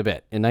was quite a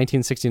bit. In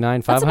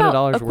 1969, $500 that's about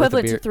worth of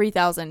equivalent beer. to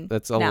 $3,000.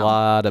 That's a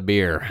lot of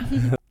beer.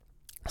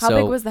 How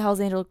big was the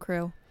Hells Angel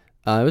crew?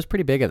 It was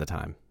pretty big at the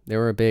time. They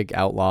were a big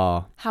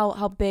outlaw.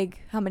 How big?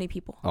 How many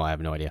people? Oh, I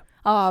have no idea.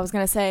 Oh, I was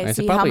gonna say.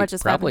 How much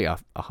is probably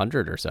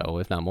 100 or so,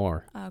 if not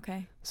more. Oh,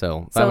 okay.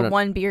 So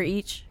 1 beer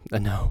each.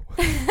 No.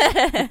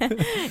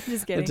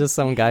 Just kidding. Just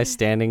some guy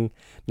standing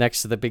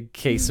next to the big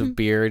case of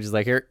beer, just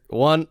like, here,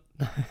 1.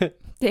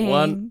 Dang.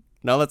 1.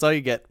 No, that's all you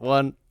get.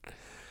 1.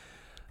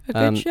 A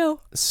good show.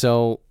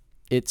 So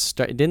it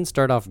didn't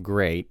start off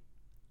great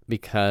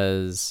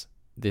because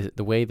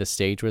the way the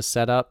stage was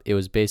set up, it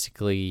was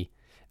basically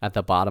at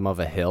the bottom of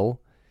a hill.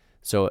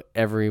 So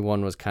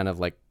everyone was kind of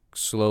like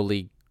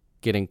slowly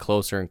getting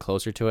closer and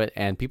closer to it,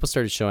 and people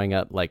started showing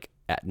up like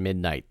at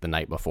midnight the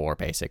night before,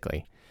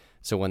 basically.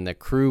 So when the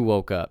crew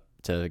woke up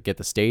to get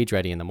the stage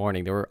ready in the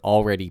morning, there were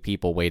already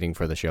people waiting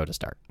for the show to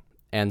start.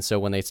 And so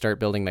when they start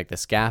building like the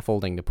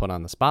scaffolding to put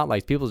on the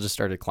spotlights, people just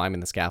started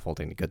climbing the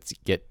scaffolding to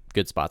get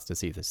good spots to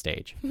see the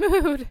stage.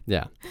 Mood.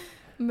 Yeah.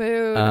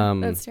 Mood.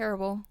 That's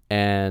terrible.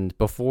 And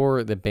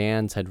before the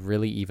bands had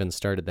really even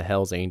started, the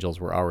Hells Angels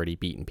were already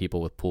beating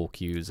people with pool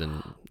cues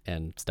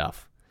and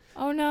stuff.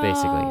 Oh no.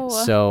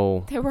 Basically.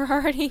 So they were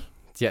already.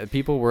 Yeah,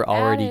 people were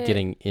already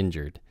getting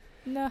injured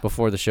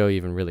before the show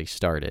even really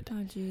started.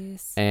 Oh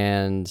jeez.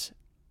 And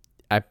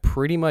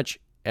pretty much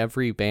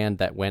every band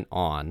that went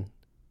on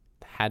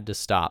had to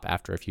stop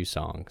after a few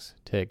songs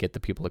to get the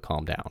people to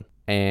calm down.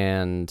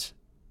 And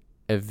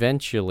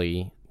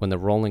eventually, when the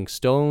Rolling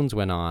Stones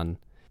went on,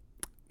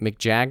 Mick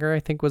Jagger, I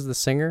think was the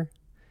singer,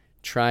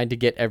 tried to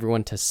get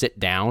everyone to sit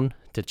down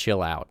to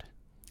chill out.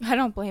 I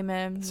don't blame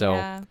him. So,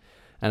 yeah.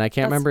 And I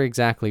can't remember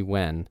exactly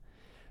when,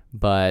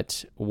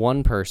 but one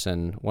of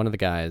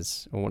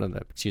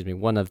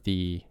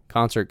the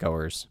concert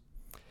goers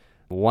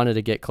wanted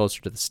to get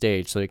closer to the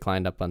stage, so he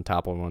climbed up on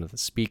top of one of the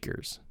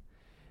speakers.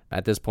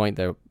 At this point,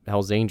 the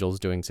Hells Angels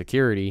doing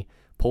security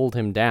pulled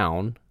him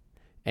down,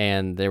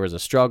 and there was a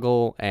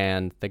struggle,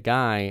 and the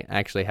guy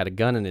actually had a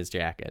gun in his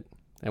jacket.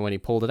 And when he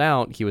pulled it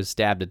out, he was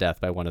stabbed to death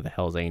by one of the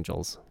Hells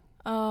Angels.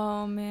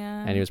 Oh,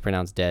 man. And he was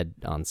pronounced dead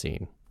on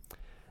scene.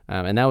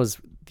 And that was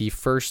the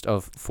first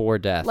of 4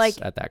 deaths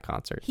at that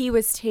concert. He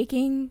was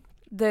taking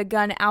the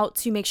gun out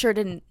to make sure it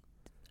didn't,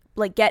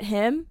 get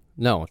him?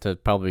 No, to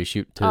probably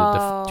shoot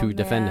to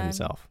defend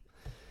himself.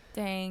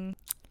 Dang.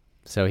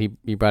 So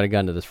he brought a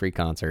gun to this free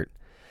concert.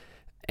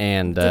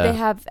 And did they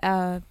have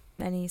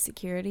any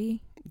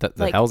security?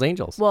 The Hells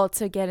Angels. Well,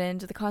 to get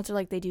into the concert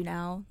like they do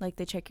now,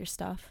 they check your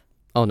stuff.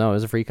 Oh no, it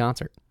was a free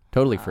concert.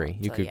 Totally free.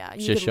 You could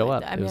just show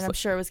up. I mean, I'm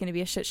sure it was going to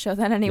be a shit show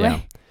then anyway.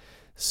 Yeah.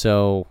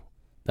 So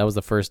that was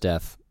the first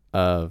death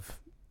of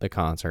the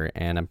concert,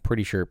 and I'm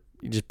pretty sure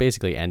it just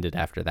basically ended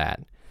after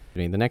that. I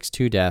mean, the next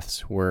 2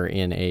 deaths were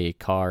in a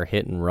car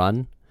hit and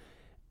run,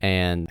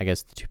 and I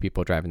guess the 2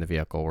 people driving the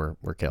vehicle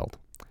were killed.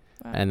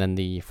 Wow. And then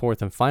the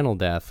 4th and final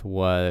death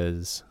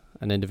was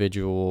an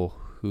individual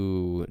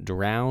who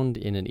drowned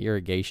in an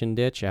irrigation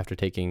ditch after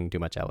taking too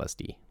much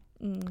LSD.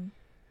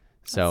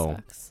 So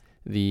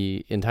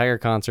the entire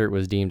concert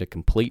was deemed a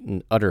complete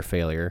and utter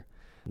failure,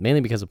 mainly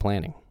because of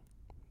planning.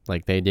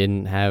 They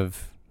didn't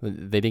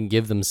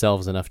give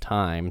themselves enough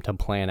time to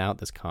plan out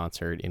this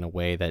concert in a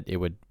way that it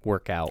would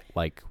work out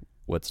like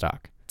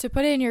Woodstock. To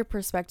put it in your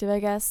perspective, I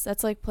guess,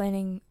 that's like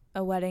planning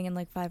a wedding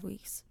in 5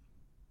 weeks.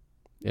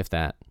 If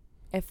that.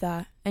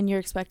 And you're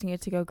expecting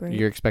it to go great.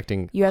 You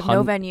have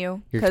no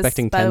venue. You're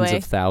expecting tens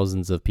of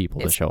thousands of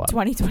people to show up.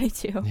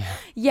 2022.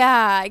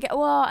 Yeah.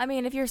 Well, I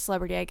mean, if you're a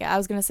celebrity, I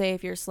was going to say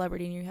if you're a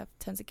celebrity and you have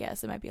tons of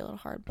guests, it might be a little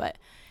hard. But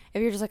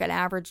if you're just an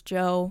average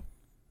Joe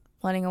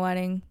planning a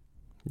wedding,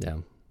 yeah,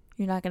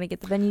 you're not going to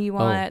get the venue you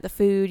want, the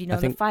food,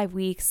 the 5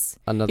 weeks.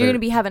 You're going to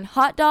be having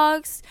hot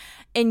dogs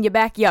in your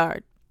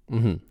backyard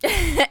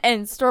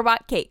and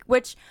store-bought cake,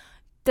 which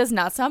does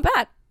not sound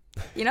bad.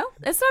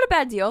 It's not a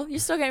bad deal. You're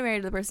still getting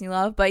married to the person you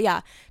love. But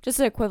yeah, just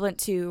an equivalent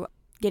to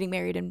getting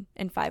married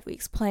in 5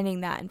 weeks,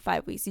 planning that in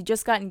 5 weeks. You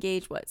just got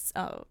engaged,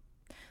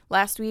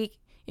 last week?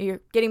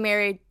 You're getting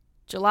married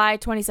July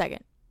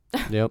 22nd.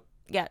 Yep.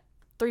 Yeah,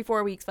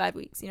 3-4 weeks, 5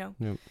 weeks, Yep.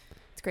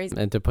 It's crazy.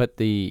 And to put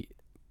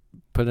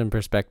in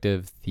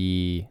perspective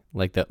the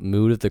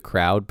mood of the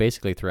crowd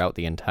basically throughout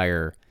the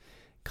entire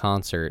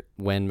concert,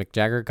 when Mick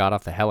Jagger got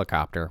off the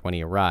helicopter when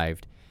he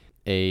arrived,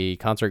 a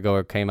concert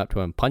goer came up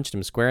to him, punched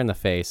him square in the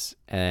face,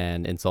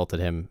 and insulted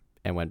him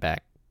and went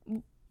back.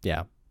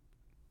 Yeah.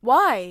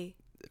 Why?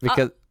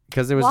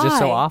 Because it was just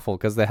so awful,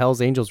 because the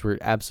Hells Angels were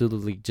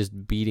absolutely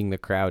just beating the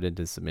crowd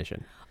into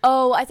submission.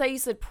 Oh, I thought you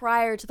said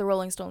prior to the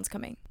Rolling Stones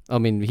coming. I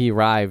mean, he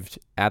arrived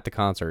at the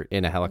concert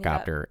in a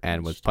helicopter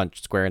and was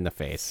punched square in the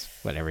face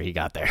whenever he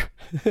got there.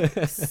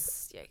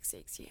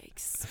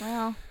 Yikes.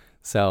 Wow.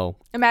 So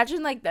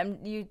imagine them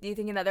you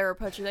thinking that they were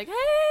approaching hey,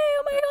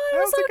 oh my god,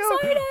 I'm so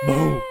excited.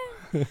 Boom.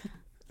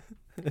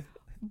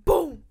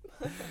 Boom.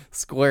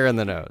 Square in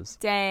the nose.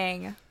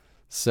 Dang.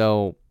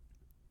 So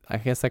I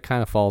guess that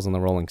kind of falls on the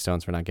Rolling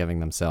Stones for not giving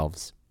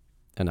themselves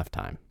enough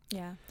time.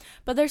 Yeah.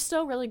 But they're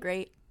still really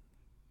great.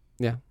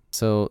 Yeah.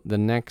 So the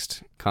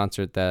next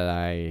concert that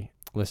I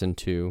listened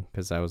to,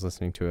 because I was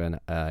listening to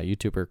a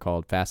YouTuber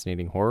called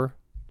Fascinating Horror,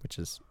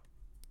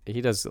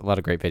 he does a lot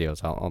of great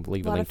videos. I'll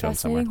leave a link to him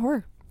somewhere.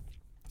 Horror.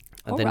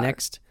 The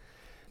next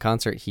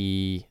concert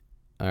I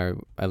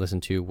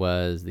listened to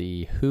was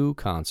the Who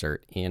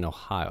concert in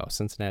Ohio,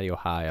 Cincinnati,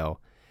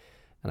 Ohio.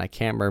 And I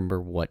can't remember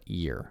what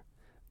year.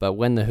 But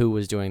when the Who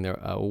was doing their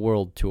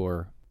world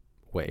tour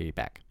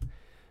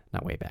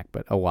not way back,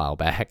 but a while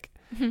back.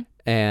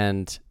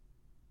 And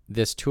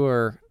this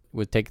tour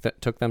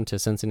took them to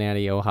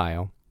Cincinnati,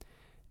 Ohio.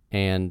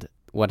 And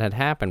what had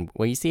happened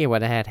was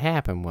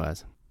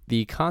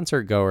the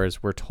concert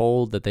goers were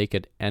told that they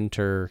could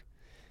enter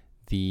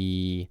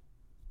the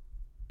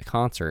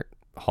concert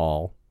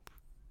hall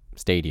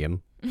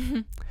stadium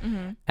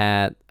Mm-hmm.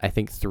 at I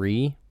think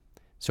 3.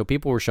 So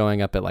people were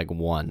showing up at like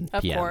 1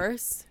 Of p.m.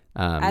 course.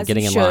 As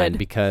Getting you in line should.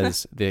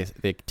 because the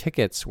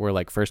tickets were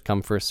like first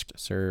come first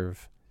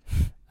serve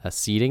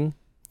seating.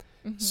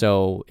 Mm-hmm.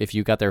 So if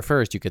you got there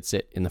first, you could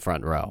sit in the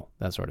front row,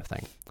 that sort of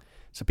thing.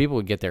 So people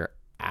would get there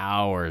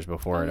hours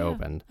before it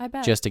opened I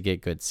bet. just to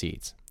get good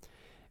seats.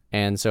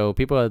 And so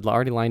people had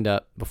already lined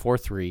up before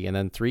 3, and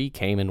then 3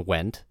 came and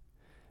went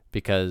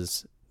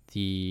because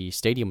the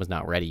stadium was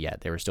not ready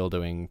yet. They were still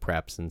doing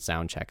preps and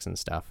sound checks and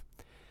stuff.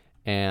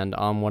 And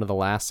on one of the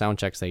last sound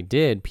checks they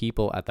did,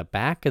 people at the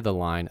back of the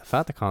line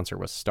thought the concert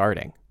was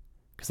starting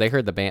because they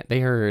heard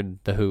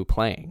the Who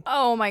playing.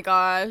 Oh my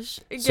gosh.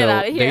 Get So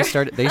out of here.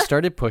 they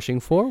started pushing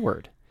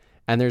forward.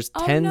 And there's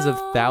Oh, tens of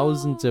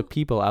thousands no. of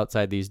people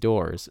outside these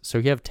doors. So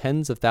you have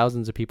tens of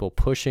thousands of people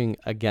pushing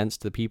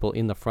against the people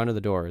in the front of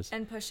the doors.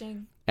 And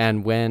pushing.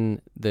 And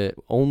when the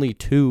only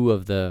 2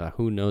 of the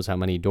who knows how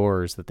many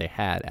doors that they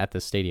had at the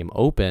stadium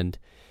opened,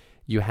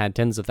 you had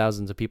tens of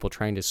thousands of people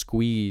trying to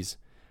squeeze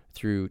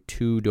through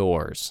 2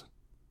 doors.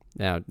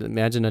 Now,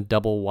 imagine a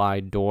double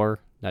wide door,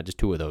 not just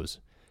 2 of those,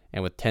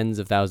 and with tens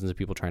of thousands of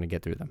people trying to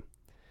get through them.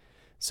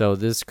 So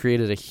this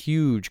created a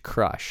huge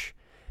crush.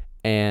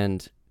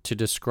 And to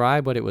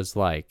describe what it was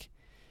like,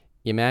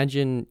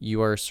 imagine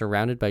you are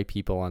surrounded by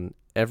people on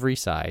every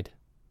side.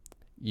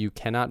 You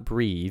cannot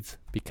breathe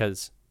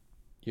because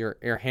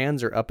your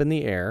hands are up in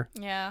the air.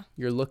 Yeah.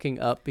 You're looking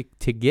up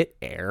to get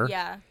air.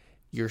 Yeah.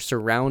 You're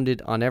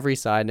surrounded on every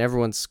side, and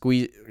everyone's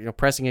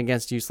pressing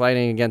against you,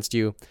 sliding against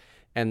you.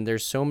 And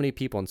there's so many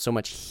people and so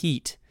much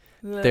heat.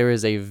 There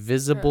is a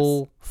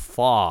visible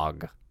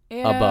fog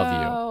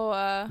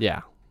above you.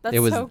 Yeah. That's it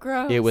was, so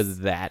gross. It was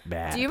that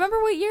bad. Do you remember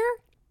what year?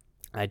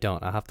 I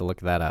don't. I'll have to look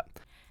that up.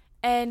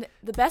 And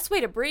the best way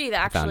to breathe,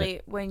 found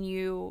actually,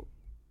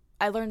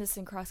 I learned this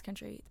in cross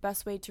country. The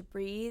best way to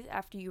breathe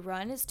after you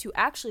run is to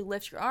actually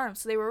lift your arms.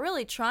 So they were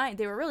really trying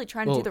to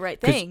do the right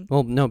thing.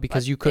 Well, no,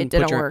 because But you it couldn't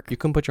didn't work.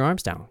 put your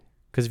arms down.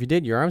 Because if you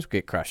did, your arms would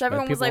get crushed So by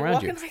everyone was people like around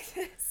walking you. like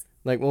this.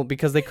 Like, well,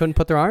 because they couldn't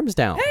put their arms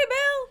down. Hey,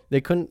 Bill!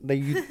 They couldn't.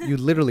 You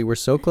literally were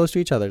so close to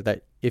each other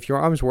that if your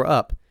arms were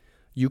up,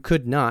 you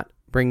could not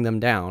bring them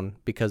down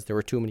because there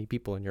were too many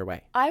people in your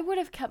way. I would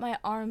have kept my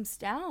arms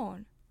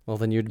down. Well,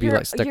 then you'd be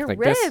like stuck your like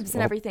ribs this.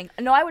 and everything.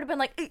 No, I would have been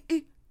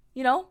like,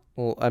 you know?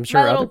 Well, I'm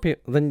sure other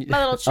people. Then my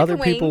little other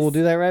chicken people will wings.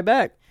 do that right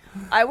back.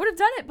 I would have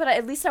done it, but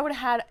at least I would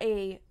have had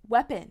a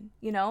weapon,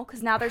 you know?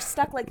 Because now they're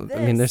stuck like this.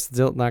 I mean, they're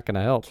still not going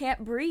to help.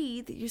 Can't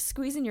breathe. You're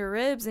squeezing your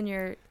ribs and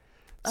your...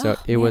 So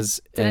it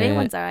was. Did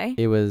anyone die?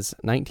 It was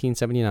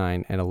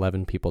 1979, and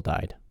 11 people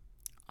died.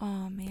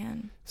 Oh,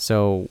 man.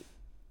 So,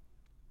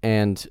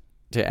 and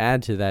to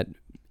add to that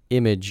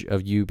image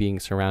of you being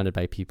surrounded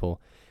by people,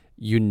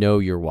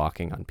 you're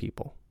walking on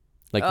people.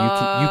 Like you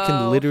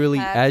can literally,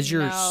 as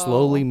you're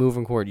slowly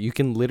moving forward, you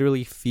can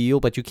literally feel,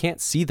 but you can't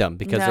see them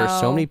because there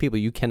are so many people.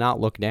 You cannot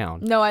look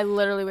down. No, I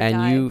literally would die.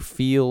 And you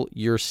feel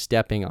you're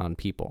stepping on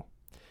people.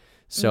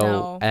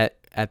 So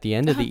at the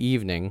end of the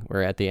evening,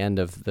 or at the end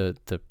of the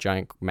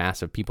giant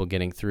mass of people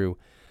getting through,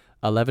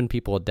 11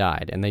 people had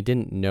died, and they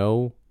didn't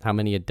know how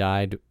many had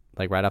died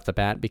like right off the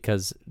bat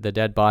because the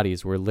dead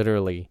bodies were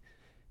literally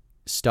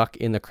stuck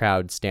in the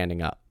crowd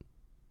standing up.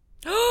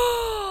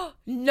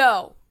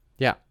 No.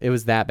 Yeah, it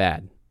was that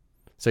bad.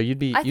 So I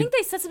think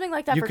they said something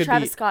like that for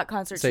Travis Scott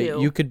concert too.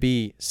 You could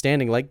be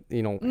standing like,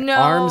 No.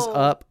 arms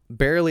up,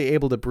 barely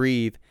able to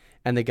breathe,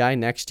 and the guy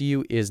next to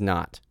you is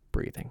not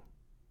breathing.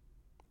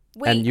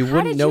 Wait, and you how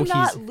wouldn't did know you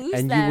not he's lose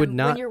and them you would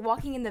not when you're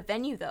walking in the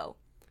venue though?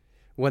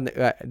 when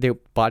the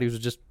bodies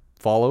would just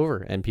fall over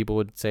and people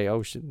would say,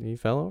 "Oh shit, he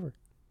fell over."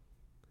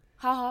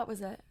 How hot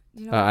was it?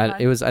 Do you know how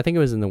hot? I think it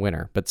was in the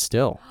winter, but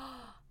still.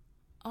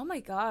 Oh my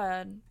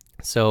god.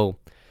 So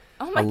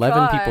Oh my 11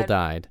 god. people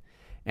died,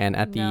 and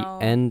at the No.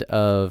 end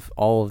of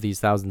all of these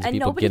thousands of And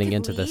people nobody getting could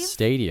into the leave?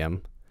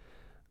 stadium,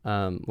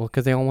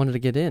 because they all wanted to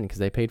get in because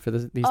they paid for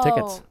these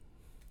tickets.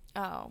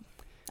 Oh,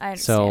 I understand.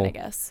 So- I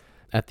guess.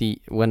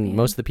 When Man.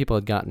 most of the people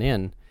had gotten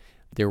in,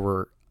 there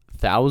were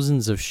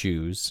thousands of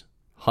shoes,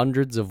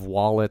 hundreds of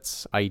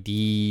wallets,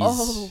 IDs,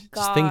 Oh,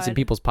 just things in God.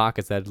 people's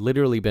pockets that had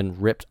literally been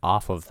ripped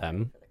off of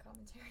them,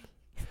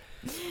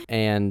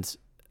 and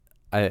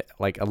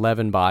like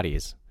 11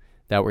 bodies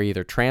that were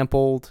either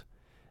trampled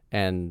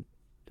and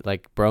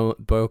like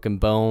broken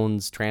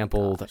bones,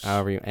 trampled,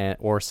 Gosh.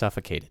 or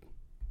suffocated.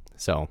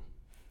 So,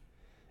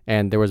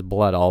 and there was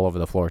blood all over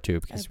the floor too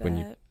because when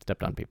you bet.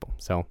 stepped on people.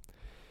 So,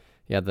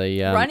 yeah,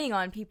 the Running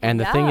on people. and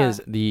the thing yeah.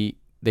 is,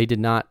 they did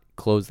not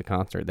close the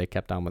concert. They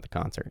kept on with the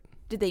concert.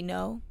 Did they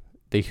know?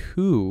 The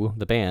Who,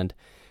 the band,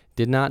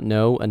 did not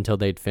know until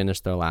they'd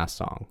finished their last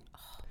song.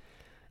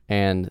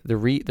 And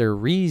their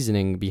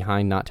reasoning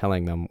behind not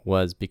telling them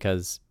was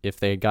because if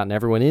they had gotten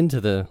everyone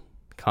into the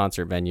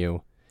concert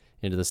venue,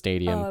 into the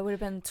stadium, Oh, it would have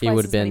been it twice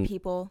would as have many been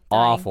people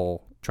dying.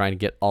 awful trying to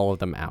get all of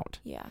them out.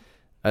 Yeah.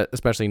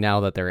 Especially now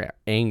that they're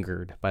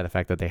angered by the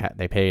fact that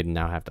they paid and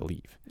now have to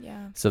leave.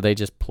 Yeah. So they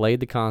just played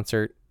the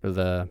concert, or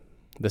the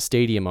the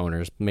stadium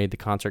owners made the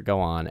concert go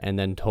on and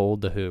then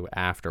told The Who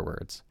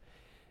afterwards.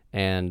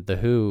 And The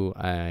Who,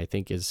 I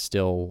think, is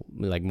still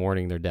like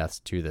mourning their deaths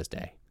to this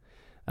day.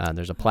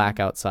 There's a plaque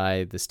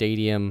outside the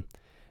stadium,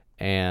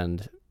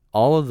 and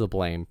all of the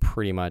blame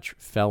pretty much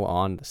fell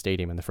on the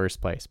stadium in the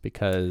first place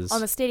because On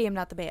the stadium,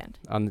 not the band.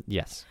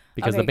 Yes,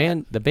 because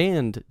Okay, the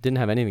band didn't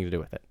have anything to do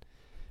with it.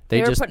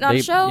 They were putting on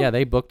a show? Yeah,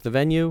 they booked the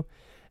venue,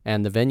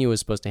 and the venue was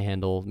supposed to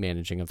handle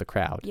managing of the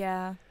crowd.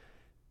 Yeah.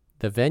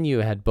 The venue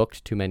had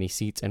booked too many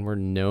seats and were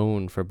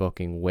known for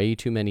booking way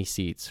too many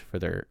seats for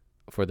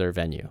their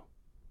venue.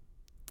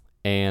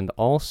 And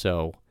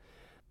also,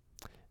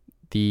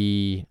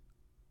 the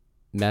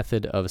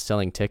method of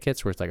selling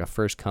tickets, where it's like a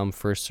first come,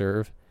 first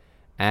serve,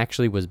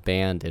 actually was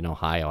banned in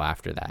Ohio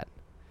after that.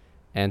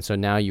 And so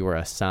now you were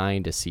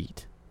assigned a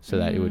seat so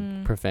that it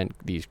would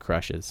prevent these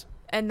crushes.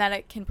 And that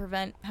it can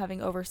prevent having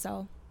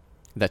oversell.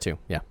 That too,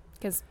 yeah.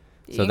 Because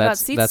So you got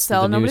that's seats the to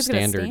sell, new nobody's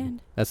going to standard.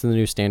 stand. That's the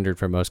new standard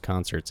for most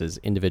concerts is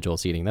individual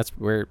seating. That's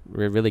where it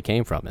really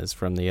came from, is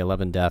from the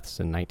 11 deaths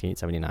in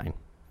 1979.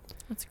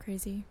 That's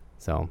crazy.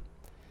 So,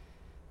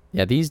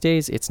 yeah, these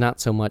days it's not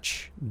so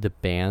much the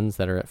bands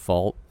that are at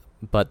fault,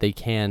 but they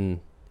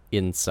can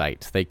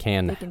incite. They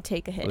can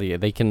take a hit. yeah,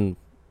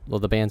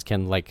 the bands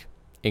can like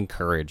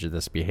encourage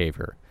this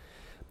behavior.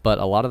 But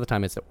a lot of the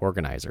time it's the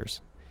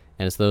organizers.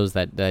 And it's those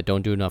that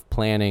don't do enough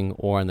planning,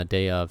 or on the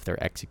day of,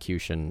 their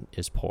execution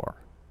is poor.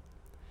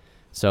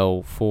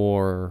 So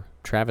for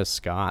Travis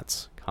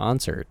Scott's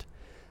concert,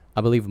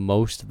 I believe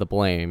most of the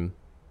blame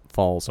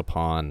falls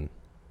upon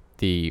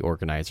the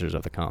organizers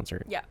of the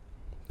concert. Yeah.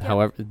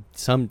 However,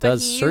 some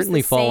does he used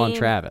certainly the fall on same-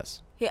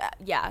 Travis.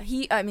 Yeah.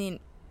 He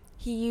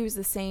used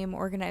the same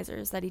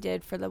organizers that he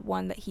did for the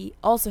one that he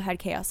also had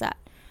chaos at.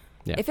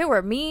 Yeah. If it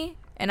were me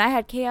and I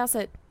had chaos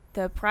at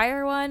the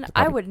prior one,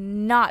 I probably- would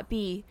not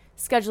be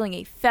scheduling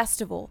a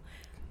festival.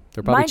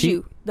 They're probably Mind cheap.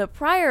 you, the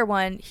prior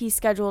one, he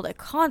scheduled a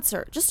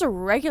concert,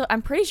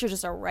 I'm pretty sure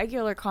just a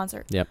regular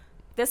concert. Yep.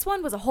 This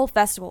one was a whole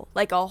festival,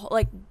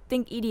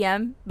 think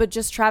EDM, but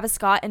just Travis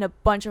Scott and a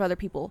bunch of other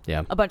people.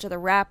 Yeah. A bunch of the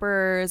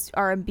rappers,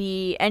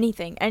 R&B,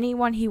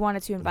 anyone he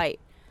wanted to invite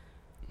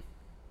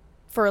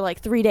for like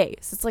 3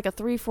 days. It's like a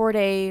 3-4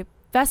 day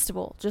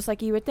festival, just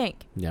like you would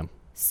think. Yeah.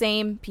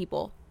 Same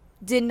people.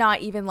 Did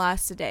not even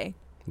last a day.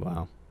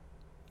 Wow.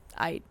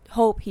 I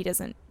hope he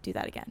doesn't do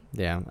that again.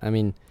 Yeah. I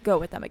mean, Go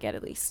with them again,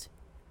 at least.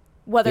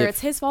 Whether If- it's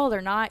his fault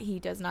or not, he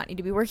does not need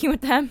to be working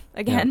with them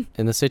again. yeah,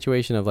 in the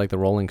situation of like the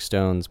Rolling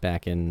Stones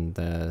back in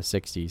the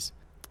 60s,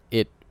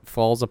 it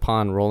falls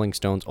upon Rolling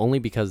Stones only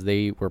because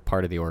they were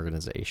part of the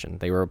organization.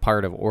 They were a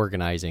part of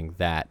organizing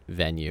that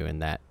venue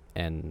and that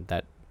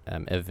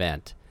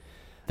event.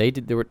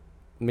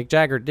 Mick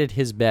Jagger did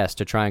his best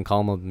to try and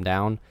calm them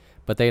down,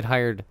 but they had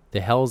hired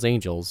the Hells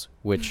Angels,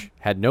 which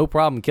had no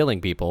problem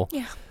killing people,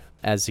 Yeah.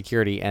 as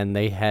security, and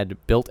they had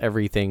built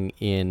everything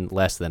in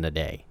less than a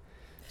day.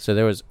 So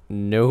there was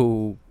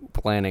no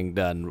planning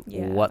done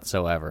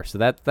whatsoever. So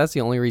that's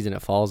the only reason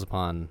it falls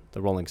upon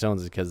the Rolling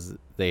Stones, is because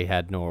they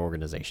had no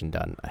organization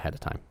done ahead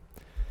of time.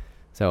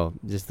 So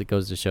just it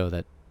goes to show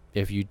that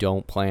if you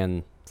don't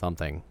plan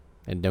something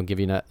and don't give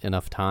you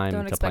enough time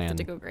Don't to expect it plan,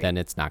 to go great. then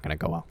it's not going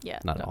to go well. Yeah.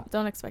 Not at all.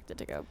 Don't expect it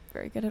to go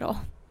very good at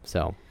all.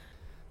 So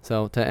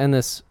to end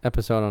this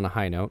episode on a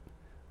high note,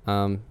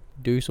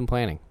 do some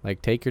planning.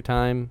 Like, take your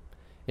time.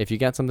 If you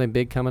got something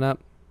big coming up,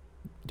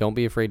 don't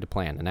be afraid to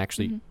plan, and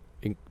actually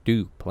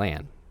do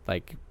plan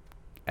like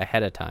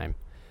ahead of time,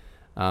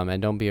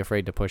 and don't be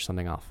afraid to push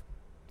something off.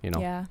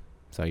 Yeah.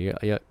 So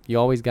you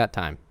always got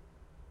time.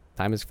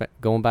 Time is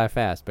going by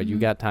fast, but you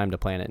got time to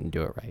plan it and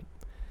do it right.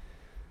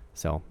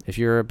 So if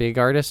you're a big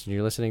artist and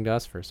you're listening to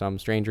us for some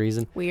strange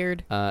reason,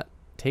 Weird.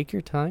 take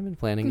your time in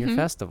planning your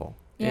festival.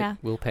 Yeah. It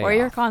will pay Or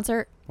your off.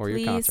 concert. Or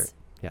please. your concert.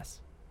 Yes.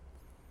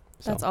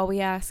 That's all we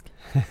ask.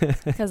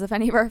 Because if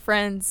any of our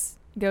friends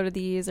go to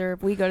these, or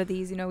if we go to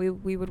these,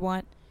 we would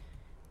want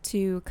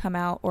to come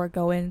out or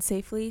go in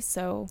safely.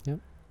 So,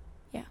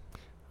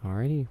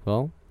 Alrighty.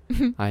 Well,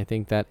 I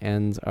think that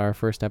ends our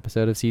first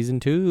episode of season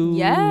 2.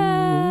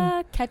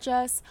 yeah. Catch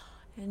us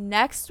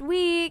next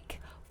week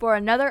for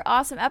another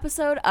awesome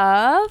episode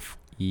of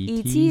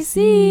ETC.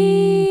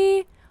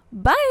 ETC.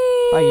 Bye.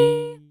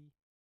 Bye.